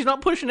 when she's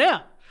not pushing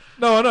out.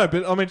 No, I know,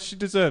 but I mean, she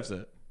deserves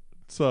it.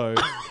 So.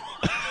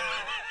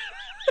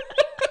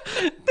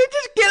 They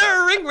just get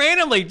her a ring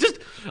randomly.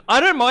 I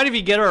don't mind if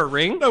you get her a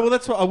ring. No, well,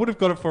 that's what I would have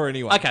got it for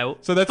anyway. Okay, well,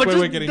 so that's but where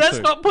just, we're getting let's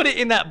to. not put it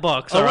in that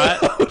box, all right?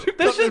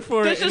 Let's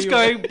just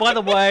go, by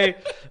the way.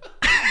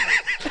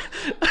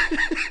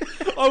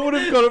 I would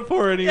have got it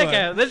for her anyway.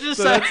 Okay, let's just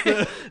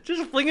say,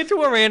 just fling it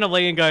to her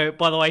randomly and go,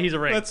 by the way, here's a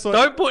ring. That's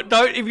what-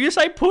 Don't, if you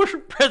say push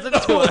present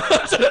to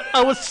her,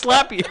 I will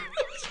slap you.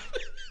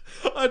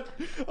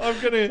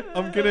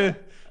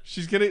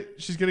 She's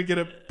gonna get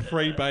a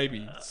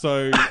pre-baby,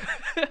 so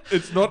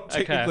it's not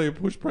technically a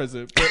push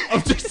present.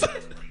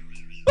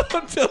 But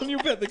I'm telling you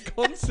about the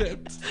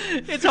concept.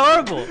 It's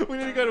horrible. We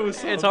need to go to a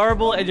song. It's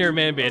horrible, and you're a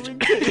man bitch.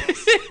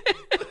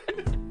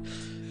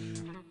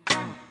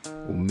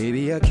 Well,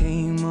 maybe I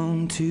came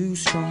on too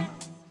strong.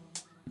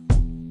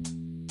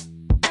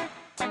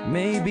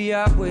 Maybe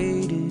I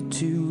waited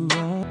too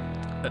long.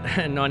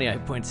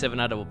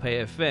 98.7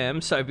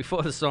 RPPFM. So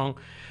before the song,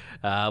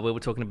 we were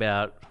talking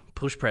about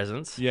push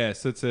presents.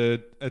 Yes, it's a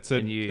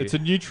you-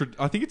 new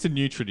I think it's a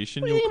new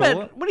tradition. What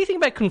do you think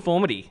about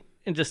conformity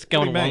and just going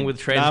What do you along mean? with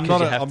trends Nah,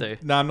 because you have to?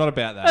 No, I'm not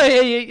about that. Oh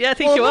yeah. I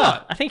think Well, you I'm are.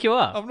 not. I think you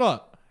are. I'm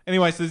not.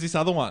 Anyway, so there's this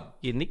other one.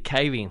 You're Nick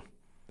Caving.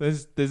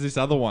 There's this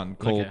other one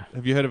called. Okay.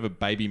 Have you heard of a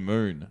baby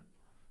moon?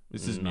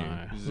 This is new.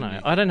 No, This is no, new.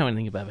 I don't know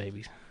anything about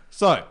babies.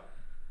 So,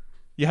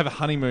 you have a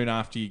honeymoon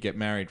after you get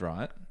married,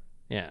 right?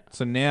 Yeah.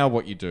 So now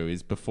what you do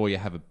is before you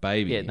have a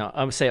baby. Yeah, no,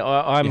 I'm saying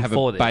I'm You have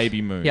for a this.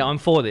 baby moon. Yeah, I'm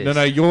for this.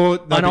 No, you're.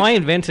 No, And but- I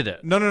invented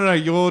it. no,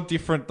 you're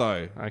different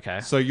though.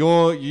 Okay. So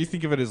you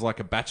think of it as like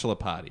a bachelor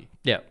party.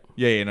 Yeah.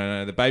 Yeah,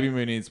 no. The baby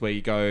moon is where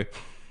you go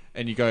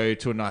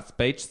to a nice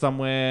beach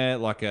somewhere,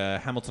 like a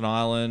Hamilton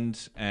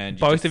Island, and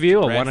Both just of you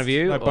or rest. one of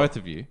you, No, or- both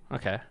of you,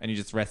 Okay. and you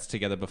just rest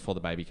together before the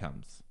baby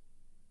comes.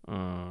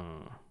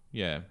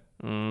 Yeah.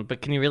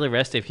 But can you really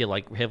rest if you're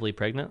like heavily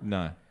pregnant?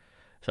 No.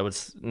 So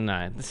it's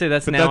no. See,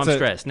 that's But now that's I'm a-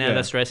 stressed. Now yeah.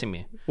 that's stressing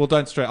me. Well,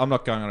 don't stress. I'm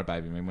not going on a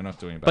baby moon. We're not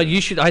doing a baby. But you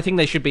should. I think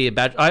there should be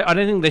I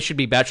don't think there should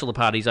be bachelor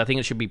parties. I think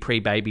it should be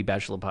pre-baby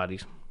bachelor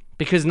parties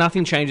because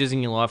nothing changes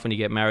in your life when you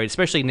get married.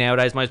 Especially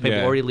nowadays, most people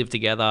Yeah. already live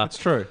together. It's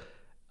true.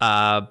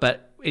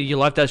 But your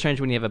life does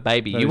change when you have a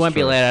baby. That You is won't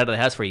be true. allowed out of the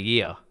house for a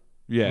year.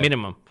 Yeah.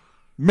 Minimum.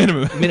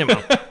 Minimum.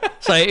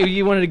 So if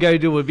you wanted to go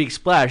do a big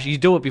splash, you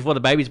do it before the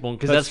baby's born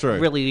because That's that's true.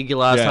 really your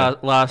last Yeah.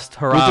 last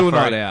hurrah. We'll do a for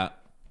night it. out.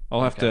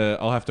 I'll have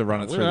to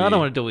run it through. Well, I don't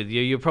want to do it with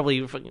you. You're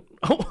probably fucking.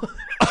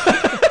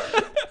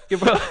 You're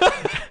probably,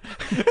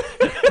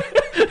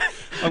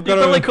 I've you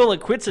probably got call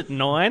it quits at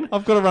 9. to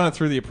run it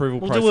through the approval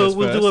We'll process.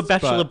 do a first,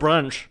 bachelor but-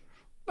 brunch.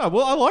 No,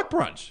 well, I like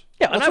brunch.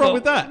 Yeah, I what's know, wrong but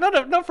with that?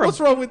 Not for What's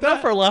wrong with Not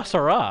that? for a last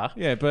hurrah.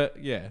 Yeah, but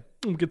yeah.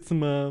 We'll get some.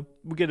 We'll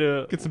get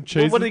some What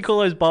cheese. do they call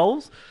those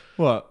bowls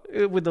What?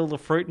 with all the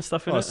fruit and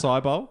stuff in Oh, a it?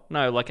 side bowl?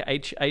 No, like a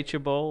H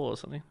bowl or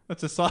something.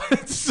 That's a side.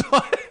 It's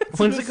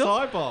What is a it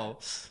called? side bowl.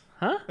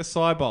 Huh? A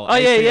side bowl. Oh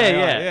yeah.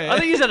 ACAI, I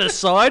think you said a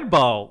side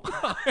bowl.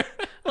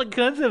 Like,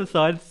 can I have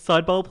a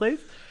side bowl, please?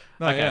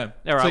 No, Okay. yeah.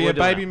 All right, so yeah, we're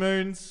doing baby that.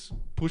 moons,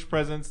 push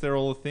presents, they're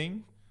all a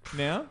thing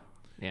now.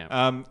 Yeah.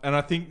 And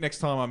I think next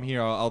time I'm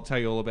here, I'll tell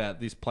you all about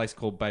this place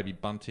called Baby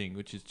Bunting,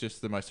 which is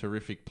just the most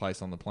horrific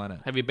place on the planet.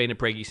 Have you been to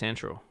Preggy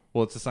Central?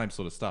 Well, it's the same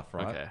sort of stuff,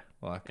 right? Okay.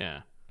 Like,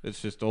 Yeah.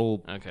 it's just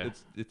all. Okay.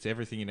 It's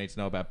everything you need to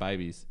know about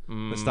babies.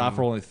 The staff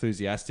are all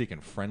enthusiastic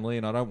and friendly,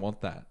 and I don't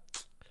want that.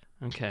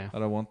 Okay. I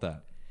don't want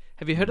that.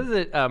 Have you heard of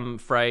the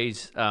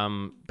phrase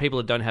people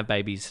that don't have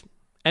babies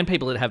and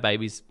people that have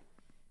babies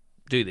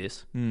do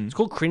this? It's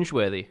called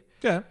cringeworthy.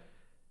 Yeah.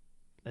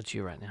 That's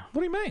you right now.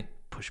 What do you mean?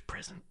 Push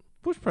present.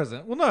 Push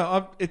present? Well,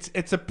 no,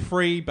 it's a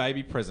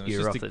pre-baby present. It's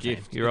You're just off a the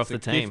gift. team. You're It's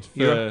off the a team. gift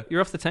for-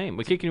 You're off the team.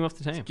 We're kicking you off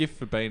the team. gift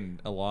for being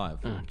alive.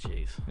 Oh,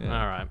 jeez. Yeah.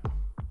 All right.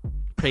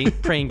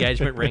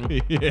 Pre-engagement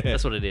ring. Yeah.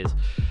 That's what it is.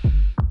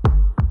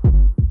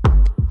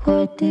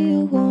 What do you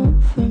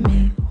want from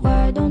me?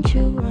 Why don't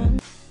you run?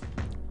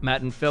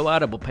 Matt and Phil,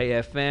 Audible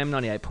PFM,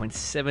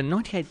 98.7,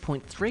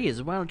 98.3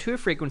 as well. 2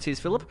 frequencies,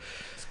 Philip.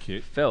 It's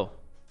cute. Phil,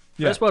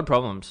 Yeah. first world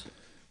problems.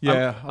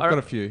 Yeah, I- I've got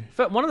a few.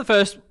 One of the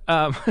first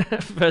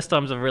first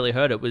times I've really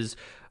heard it was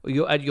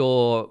at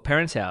your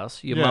parents'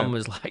 house. Your Yeah. mum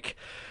was like,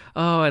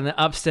 "Oh, and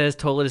the upstairs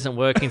toilet isn't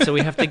working, so we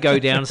have to go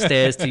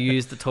downstairs to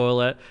use the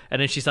toilet." And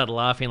then she started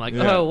laughing, like,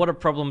 Yeah. "Oh, what a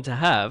problem to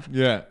have."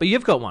 Yeah. But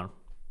you've got one.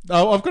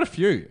 Oh, I've got a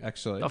few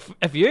actually.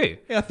 Have you?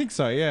 Yeah, I think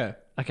so. Yeah.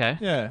 Okay.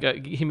 Yeah. Go,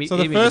 hit me, So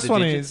hit the me with first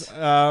one digits. is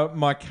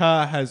my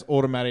car has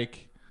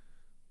automatic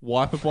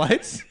wiper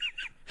blades,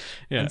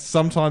 Yeah. and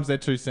sometimes they're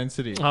too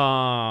sensitive.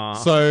 Oh.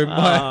 So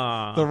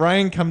the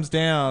rain comes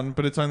down,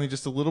 but it's only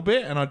just a little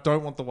bit, and I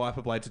don't want the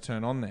wiper blade to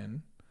turn on.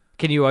 Then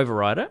Can you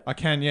override it? I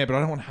can, yeah, but I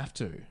don't want to have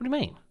to. What do you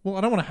mean? Well,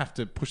 I don't want to have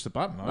to push the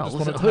button. I just Oh,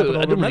 want it to listen, happen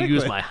I don't want to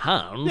use automatically. my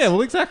hands. Yeah,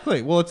 well,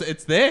 exactly. Well,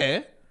 it's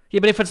there. Yeah,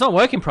 but if it's not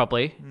working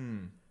properly,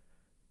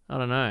 I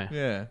don't know.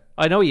 Yeah,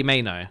 I know what you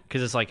mean, though,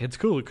 because it's like, it's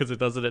cool because it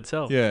does it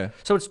itself. yeah.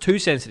 So it's too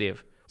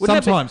sensitive.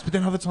 Sometimes, but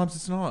then other times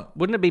it's not.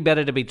 Wouldn't it be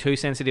better to be too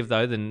sensitive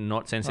though than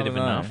not I sensitive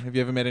don't know. enough? Have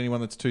you ever met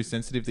anyone that's too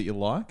sensitive that you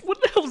like?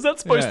 What the hell is that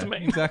supposed to Yeah,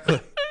 mean? Exactly.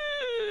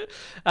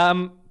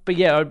 But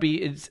yeah,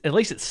 at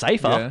least it's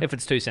safer Yeah. if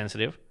it's too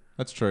sensitive.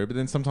 That's true, but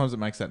then sometimes it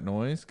makes that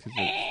noise because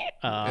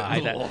I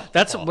hate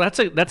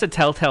that. That's a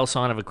telltale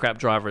sign of a crap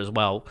driver as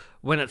well.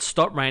 When it's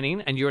stopped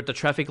raining and you're at the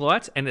traffic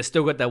lights and they've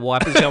still got their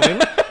wipers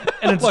going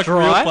and it's Like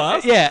dry. real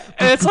fast? Yeah,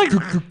 and it's like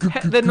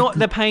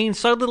they're paying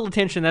so little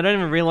attention they don't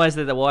even realize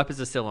that the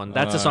wipers are still on.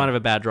 That's a sign of a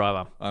bad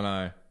driver. I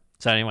know.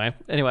 So anyway,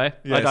 Yeah, I so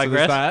there's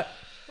digress. that.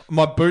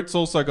 My boot's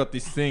also got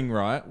this thing,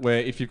 right, where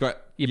if you've got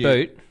Your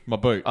boot? my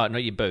boot, Oh,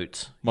 not your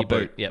boots. my Your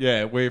boot, Yep.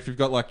 yeah, where if you've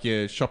got like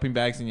your shopping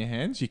bags in your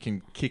hands, you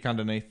can kick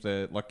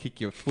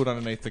your foot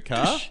underneath the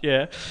car,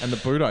 Yeah. and the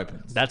boot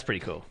opens. That's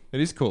pretty cool.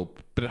 It is cool,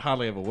 but it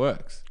hardly ever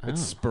works.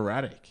 It's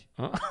sporadic.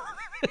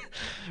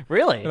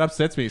 Really? It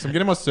upsets me. So I'm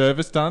getting my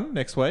service done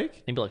next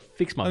week. You'd be like,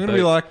 fix my I'm boot. going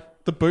to be like,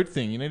 the boot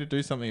thing, you need to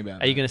do something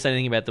about Are it. you going to say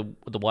anything about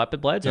the wiper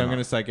blades? Yeah, or I'm not?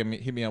 going to say,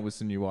 hit me up with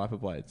some new wiper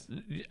blades.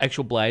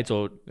 Actual blades,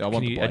 or I want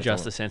can the you blades,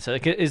 adjust I the want-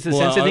 sensor? Is the Well,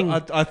 sensor thing?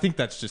 I think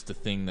that's just a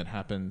thing that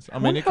happens. I I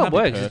mean, wonder it how it can't be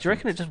works. Do you perfect.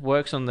 reckon it just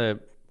works on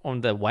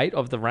the weight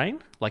of the rain,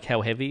 like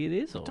how heavy it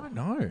is? Or? I don't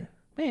know.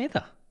 Me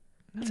either.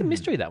 That's a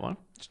mystery, that one.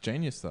 It's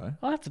genius though.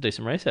 I'll have to do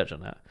some research on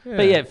that. Yeah.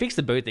 But yeah, fix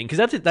the boot thing, because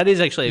that is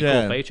actually a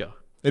Yeah. cool feature.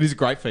 It is a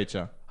great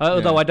feature.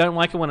 Although Yeah. I don't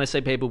like it when I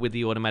see people with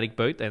the automatic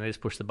boot and they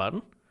just push the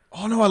button.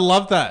 Oh no, I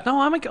love that. No,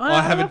 I have don't know a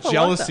if I like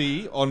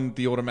jealousy on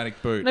the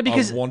automatic boot. No,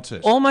 because I want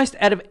it. almost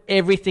out of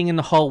everything in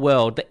the whole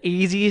world, the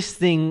easiest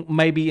thing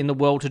maybe in the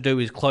world to do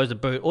is close the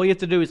boot. All you have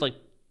to do is like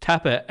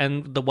tap it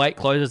and the weight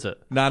closes it.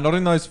 Nah, not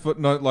in those.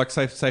 No, like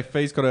say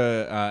Fee's got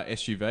a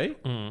SUV,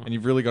 Mm. and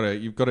you've really got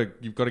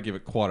to give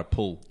it quite a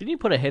pull. Didn't you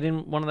put a head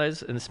in one of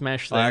those and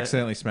smash the... I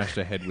accidentally smashed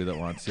her head with it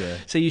once. Yeah.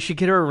 So you should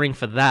get her a ring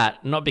for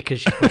that, not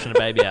because she's pushing a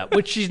baby out,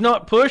 which she's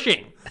not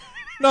pushing.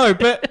 No,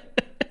 but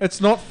it's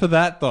not for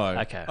that though.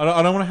 Okay.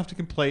 I don't want to have to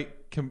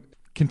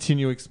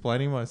continue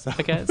explaining myself.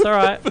 Okay, it's all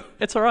right.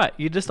 It's all right.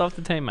 You're just off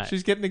the team, mate.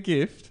 She's getting a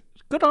gift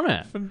Good on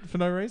her. for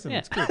no reason. Yeah,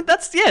 It's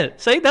good.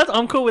 See,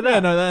 I'm cool with that. Yeah,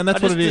 no, and that's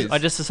I what just- it is. I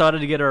just decided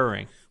to get her a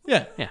ring.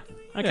 Yeah. Yeah.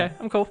 Okay, Yeah.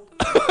 I'm cool.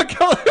 I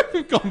can't believe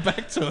we've gone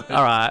back to it.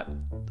 All right.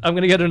 I'm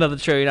going to go to another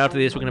tune. After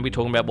this, we're going to be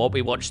talking about what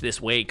we watched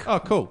this week. Oh,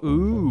 cool.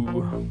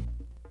 Ooh.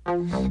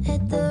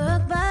 Hit the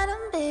rock bottom,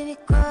 baby,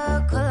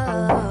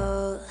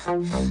 crow.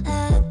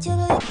 Add up to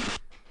the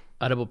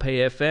Audible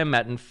PFM,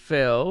 Matt and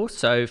Phil.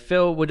 So,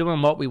 Phil, we're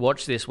doing what we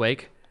watched this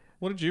week.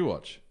 What did you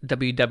watch?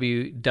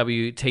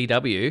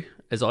 WWWTW,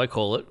 as I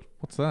call it.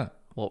 What's that?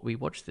 What we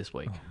watched this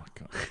week. Oh my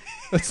god,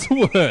 that's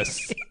the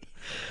worst.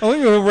 I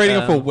think we were reading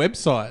off a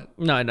website.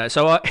 No.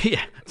 So,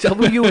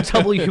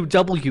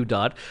 www.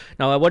 Dot.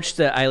 No, I watched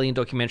the Alien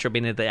documentary. I've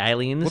been at the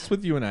Aliens What's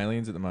with you and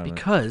aliens at the moment?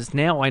 because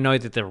now I know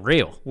that they're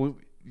real. Well,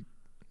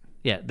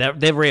 Yeah,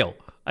 they're real.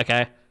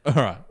 Okay, all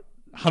right,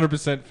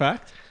 100%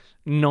 fact.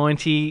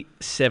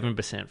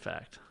 97%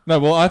 fact. No,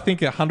 well, I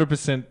think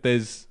 100%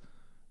 there's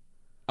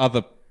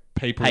other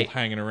people Hey.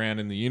 hanging around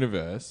in the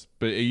universe.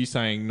 But are you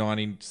saying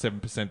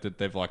 97% that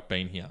they've like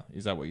been here?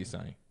 Is that what you're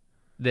saying?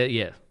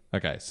 Yeah,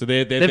 Okay, so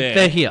they're there.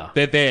 they're here.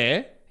 They're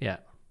there, yeah.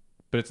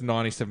 but it's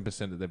 97%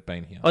 that they've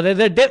been here. Oh,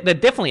 they're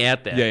definitely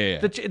out there. Yeah.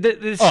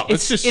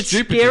 It's just it's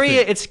stupid to scary.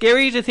 think. It's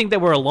scary to think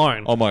that we're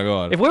alone. Oh my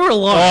god. If we were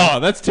alone, Oh,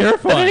 that's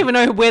terrifying. I don't even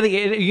know where the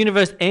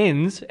universe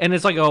ends, and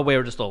it's like, oh,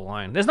 we're just all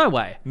alone. There's no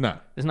way. No.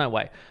 There's no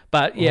way.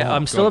 But yeah, Oh,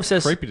 I'm still God,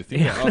 obsessed. Creepy to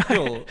think. Yeah.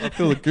 About. I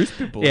feel the goose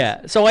pimples.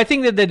 Yeah. So I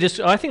think that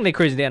I think they're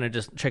cruising down and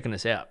just checking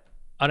us out.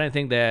 I don't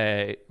think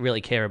they really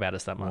care about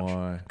us that much.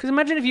 Why? Because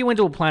imagine if you went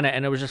to a planet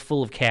and it was just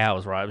full of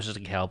cows, right? It was just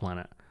a cow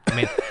planet. I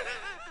mean,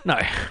 no.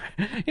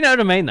 You know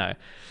what I mean, though?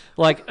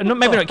 Like,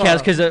 maybe not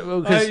cows, because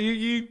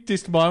you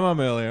dissed my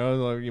mum earlier. I was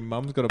like, your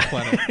mum's got a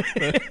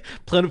planet.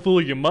 planet full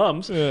of your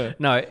mums. Yeah.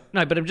 No,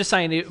 but I'm just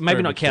saying, maybe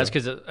Very not cows,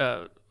 mature.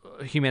 because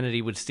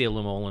humanity would steal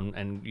them all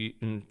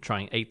and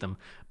try and eat them.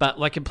 But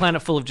like a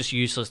planet full of just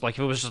useless, like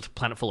if it was just a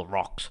planet full of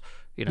rocks,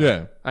 you know?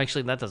 Yeah.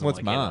 Actually, that doesn't What's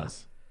work either.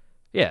 Mars?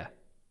 Yeah.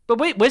 But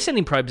we're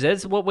sending probes there.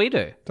 It's what we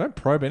do. Don't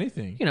probe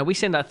anything. You know, we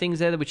send our things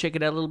there that we check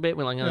it out a little bit.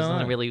 We're like, oh, there's Yeah, nothing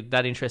right. really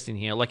that interesting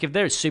here. Like if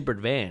they're super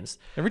advanced,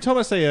 Every time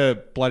I see a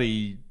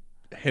bloody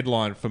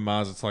headline for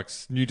Mars, it's like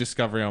new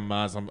discovery on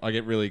Mars. I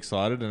get really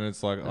excited, and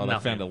it's like, oh, they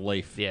Nothing. found a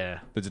leaf. yeah.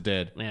 That's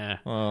dead. Yeah.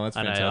 Oh, that's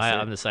I know.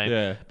 fantastic. I'm the same.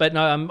 Yeah. But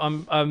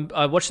no,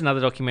 I watched another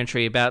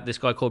documentary about this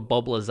guy called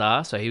Bob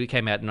Lazar. So he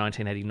came out in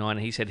 1989,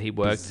 and he said he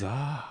worked.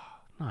 Bizarre.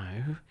 No.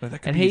 No, that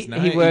could And be his name.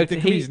 he worked. That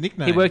could be his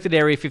nickname. He worked at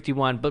Area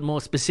 51, but more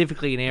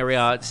specifically an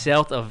area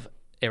south of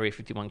Area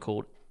 51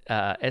 called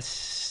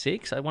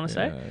S6. I want to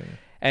say. Yeah.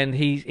 And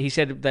he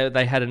said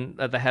they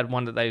had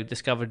one that they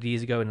discovered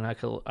years ago in an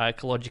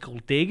archaeological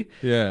dig.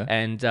 Yeah.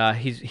 And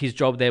his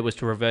job there was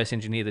to reverse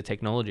engineer the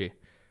technology.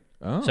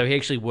 Oh. So he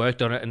actually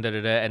worked on it and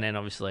and then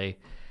obviously.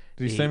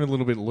 Did he seem a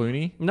little bit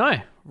loony? No,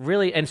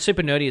 really, and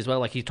super nerdy as well.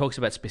 Like he talks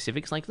about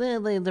specifics, like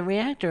the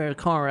reactor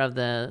core of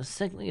the,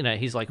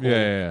 he's like all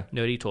Yeah.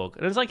 nerdy talk,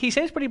 and it's like he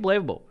seems pretty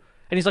believable.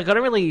 And he's like, I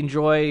don't really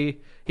enjoy.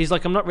 He's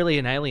like, I'm not really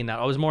an alien. That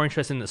I was more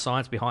interested in the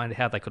science behind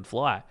how they could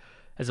fly.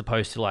 as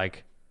opposed to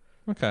like.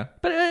 Okay.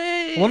 But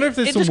I wonder if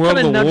there's it some just War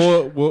kinda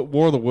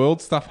of the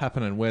World stuff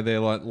happening where they're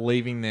like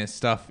leaving their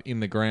stuff in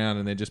the ground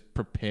and they're just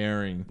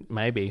preparing.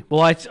 Maybe.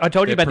 Well, I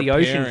told you They're about the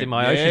oceans in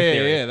my ocean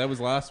theory. Yeah, that was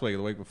last week or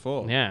the week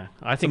before. Yeah,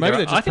 I think maybe they're,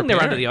 they're just I think they're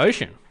under preparing. the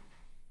ocean.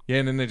 Yeah,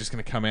 and then they're just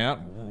going to come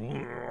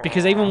out.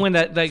 Because even when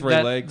that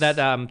legs.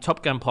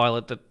 Top Gun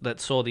pilot that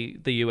saw the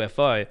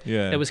UFO,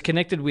 Yeah. it was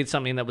connected with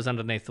something that was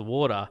underneath the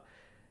water,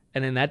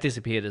 and then that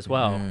disappeared as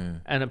well.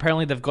 And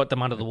apparently they've got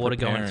them under the water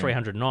going preparing.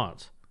 300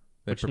 knots,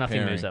 They're which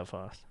nothing moves preparing. that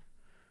fast.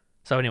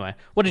 So anyway,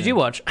 what did you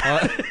watch?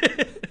 I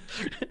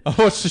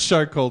watched a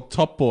show called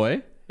Top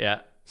Boy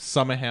Yeah.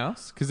 Summer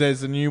House because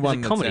there's a new one.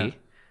 it that's comedy?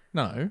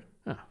 out.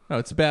 No,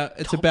 it's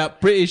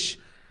about British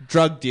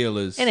drug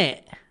dealers. In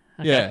it.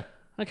 Yeah,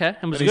 Okay,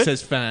 and was and it he good?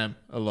 says fam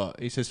a lot.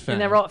 He says fam. Isn't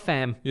that right,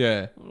 fam?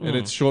 Yeah, and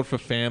it's short for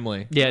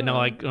family. Yeah, no,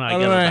 I get I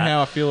don't know that.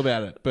 how I feel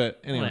about it, but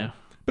anyway. Yeah.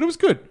 But it was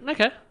good.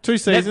 Okay. 2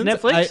 seasons,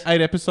 Netflix?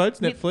 eight episodes,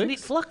 Netflix.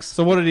 Netflix.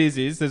 So what it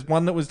is there's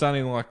one that was done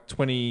in like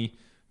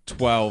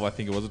 2012, I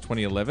think it was, or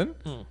 2011,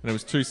 and it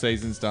was 2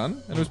 seasons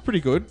done, and it was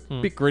pretty good.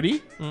 Bit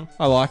gritty.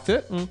 I liked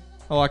it.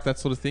 I like that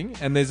sort of thing.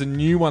 And there's a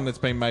new one that's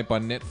been made by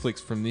Netflix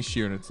from this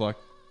year, and it's like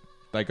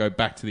they go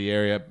back to the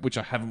area, which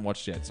I haven't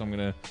watched yet, so I'm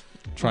gonna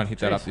try and hit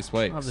that up this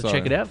week. I'll have to So,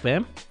 check it out,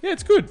 fam. Yeah,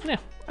 it's good. Yeah.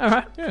 All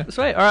right. Yeah.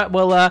 Sweet. All right.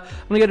 Well, I'm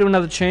going to go to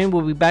another tune.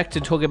 We'll be back to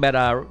talk about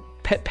our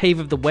pet peeve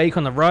of the week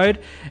on the road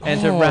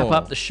and to wrap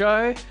up the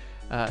show.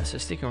 So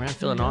stick around.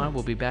 Phil and I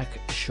will be back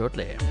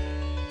shortly.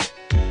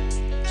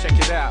 Check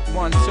it out.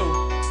 1,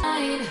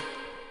 2.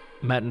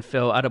 Matt and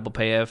Phil, Audible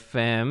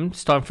PFM.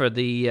 It's time for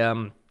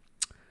the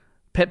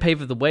pet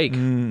peeve of the week.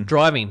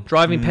 Driving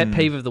pet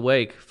peeve of the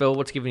week. Phil,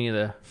 what's giving you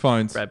the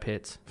Phones. Brad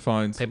Pitts?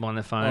 Phones. People on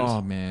their phones.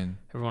 Oh, man.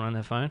 Everyone on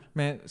their phone.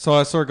 Man, so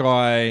I saw a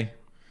guy,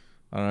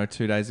 I don't know,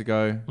 2 days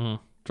ago,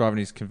 driving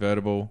his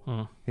convertible.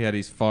 He had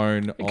his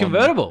phone on...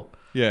 Convertible.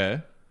 Yeah.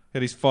 He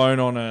had his phone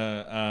on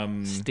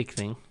a Stick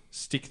thing.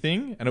 stick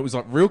thing, and it was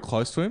like real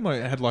close to him.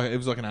 Like it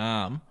was like an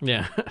arm,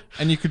 Yeah.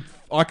 and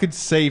I could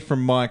see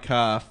from my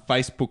car,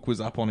 Facebook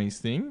was up on his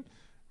thing,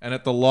 and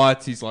at the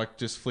lights, he's like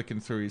just flicking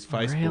through his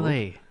Facebook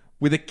Really?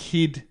 with a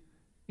kid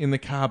in the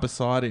car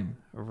beside him.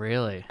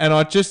 Really? And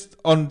I just,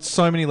 on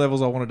so many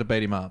levels, I wanted to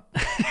beat him up.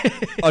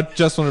 I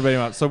just wanted to beat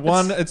him up. So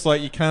one, it's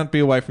like you can't be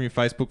away from your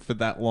Facebook for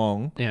that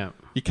long. Yeah.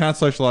 You can't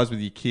socialise with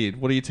your kid.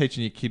 What are you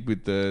teaching your kid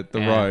with the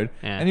Yeah, road?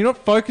 yeah. And you're not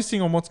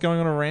focusing on what's going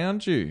on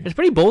around you. It's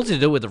pretty ballsy to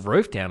do it with the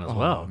roof down as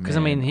well. Because, I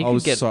Man, mean, he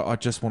could get... I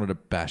just wanted to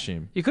bash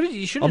him. You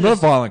should I'm have not a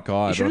just... violent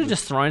guy. You should but have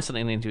just thrown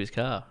something into his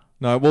car.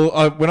 No,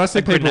 well, when I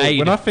see people, grenade.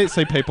 when I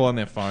see people on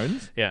their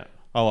phones, Yeah.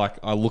 I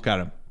look at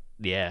them.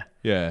 Yeah.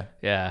 Yeah.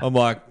 Yeah. I'm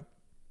like,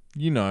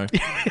 you know.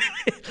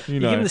 You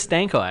give him the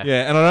stank eye.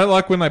 Yeah, and I don't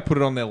like when they put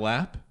it on their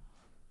lap.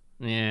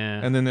 Yeah.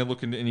 And then they're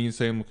looking, and you can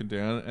see them looking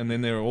down, and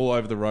then they're all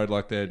over the road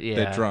like they're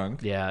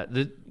drunk. Yeah.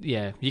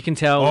 You can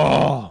tell.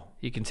 Oh.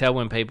 You can tell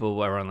when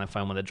people are on their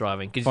phone when they're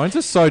driving. 'Cause Phones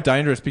are so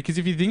dangerous because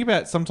if you think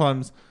about it,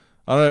 sometimes,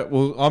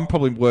 I'm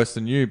probably worse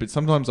than you, but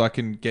sometimes I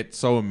can get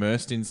so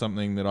immersed in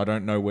something that I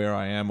don't know where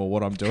I am or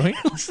what I'm doing.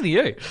 listen to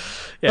you.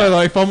 Yeah. No,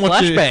 like if I'm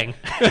watching,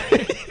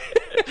 Flashbang.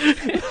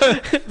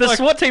 The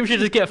SWAT team should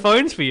just get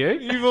phones for you.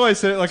 You've always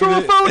said it like Throw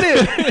a phone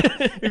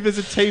in. if there's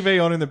a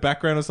TV on in the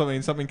background or something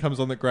and something comes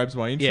on that grabs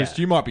my interest,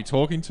 Yeah. you might be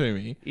talking to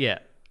me Yeah.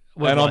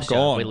 and I'm lost you.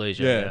 gone. We lose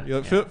you. Yeah.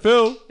 You're like,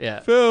 Phil. Yeah.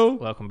 Phil.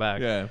 Welcome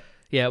back. Yeah.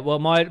 Yeah, well,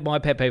 my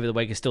pet peeve of the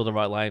week is still the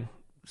right lane.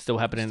 Still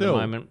happening at Still. the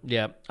moment.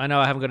 Yeah, I know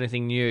I haven't got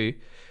anything new,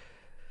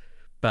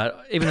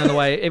 but even on the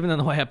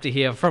way up to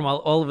here, from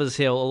Oliver's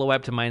Hill all the way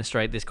up to Main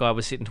Street, this guy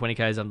was sitting 20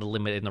 k's under the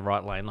limit in the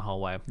right lane the whole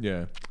way.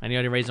 Yeah. And the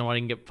only reason why I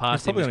didn't get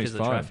past him probably was on because his of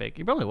the phone. traffic.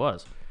 He probably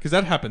was. Because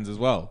that happens as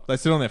well. They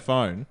sit on their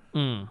phone.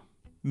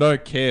 No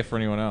care for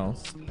anyone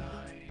else.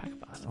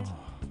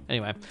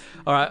 Anyway,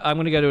 all right, I'm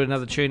going to go to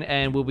another tune,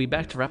 and we'll be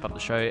back to wrap up the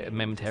show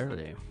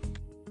momentarily.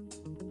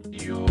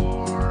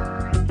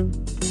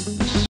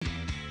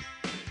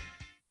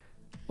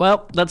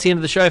 Well, that's the end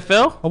of the show,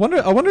 Phil. I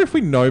wonder if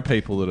we know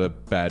people that are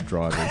bad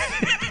drivers.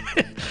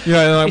 You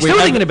know, like You're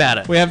still thinking about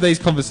it. We have these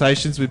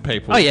conversations with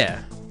people. Oh,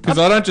 yeah. Because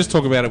I don't just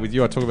talk about it with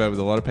you. I talk about it with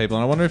a lot of people,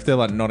 and I wonder if they're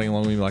like nodding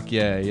along with me, like,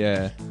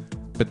 yeah,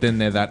 but then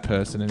they're that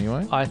person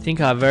anyway. I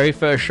think our very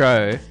first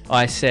show,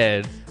 I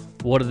said,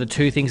 what are the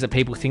two things that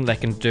people think they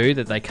can do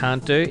that they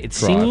can't do? It's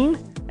Drive.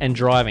 singing and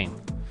driving.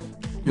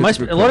 That's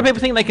a good A lot of call.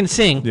 people think they can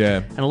sing.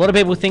 Yeah. And a lot of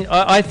people think...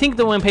 I think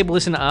that when people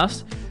listen to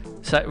us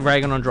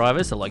ragging on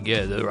drivers, they're like,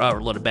 yeah, there are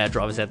a lot of bad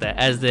drivers out there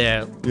as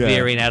they're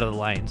veering out of the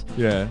lanes.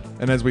 Yeah,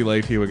 and as we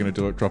leave here, we're going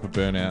to drop a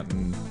burnout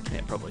and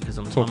Yeah, probably because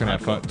I'm talking I'm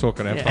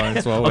our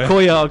phones while I'll we're...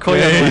 call you. I'll call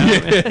you.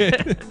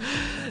 Yeah.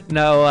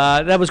 No,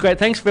 that was great.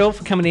 Thanks, Phil,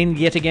 for coming in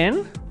yet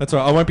again. That's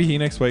right. I won't be here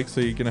next week, so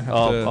you're going to have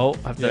to... I'll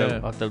have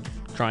to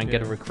try and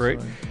get a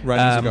recruit. So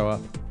ratings will go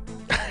up.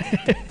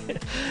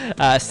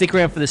 Stick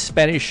around for the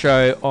Spanish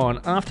show on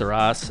After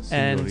Us,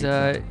 and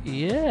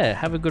Señorita.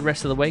 have a good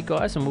rest of the week,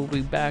 guys. And we'll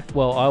be back.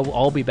 Well,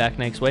 I'll be back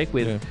next week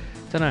with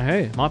don't know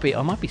who.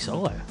 I might be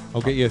solo.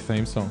 I'll get you a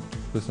theme song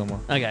for someone.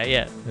 Okay,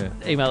 yeah.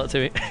 Email it to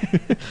me.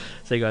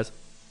 See you guys.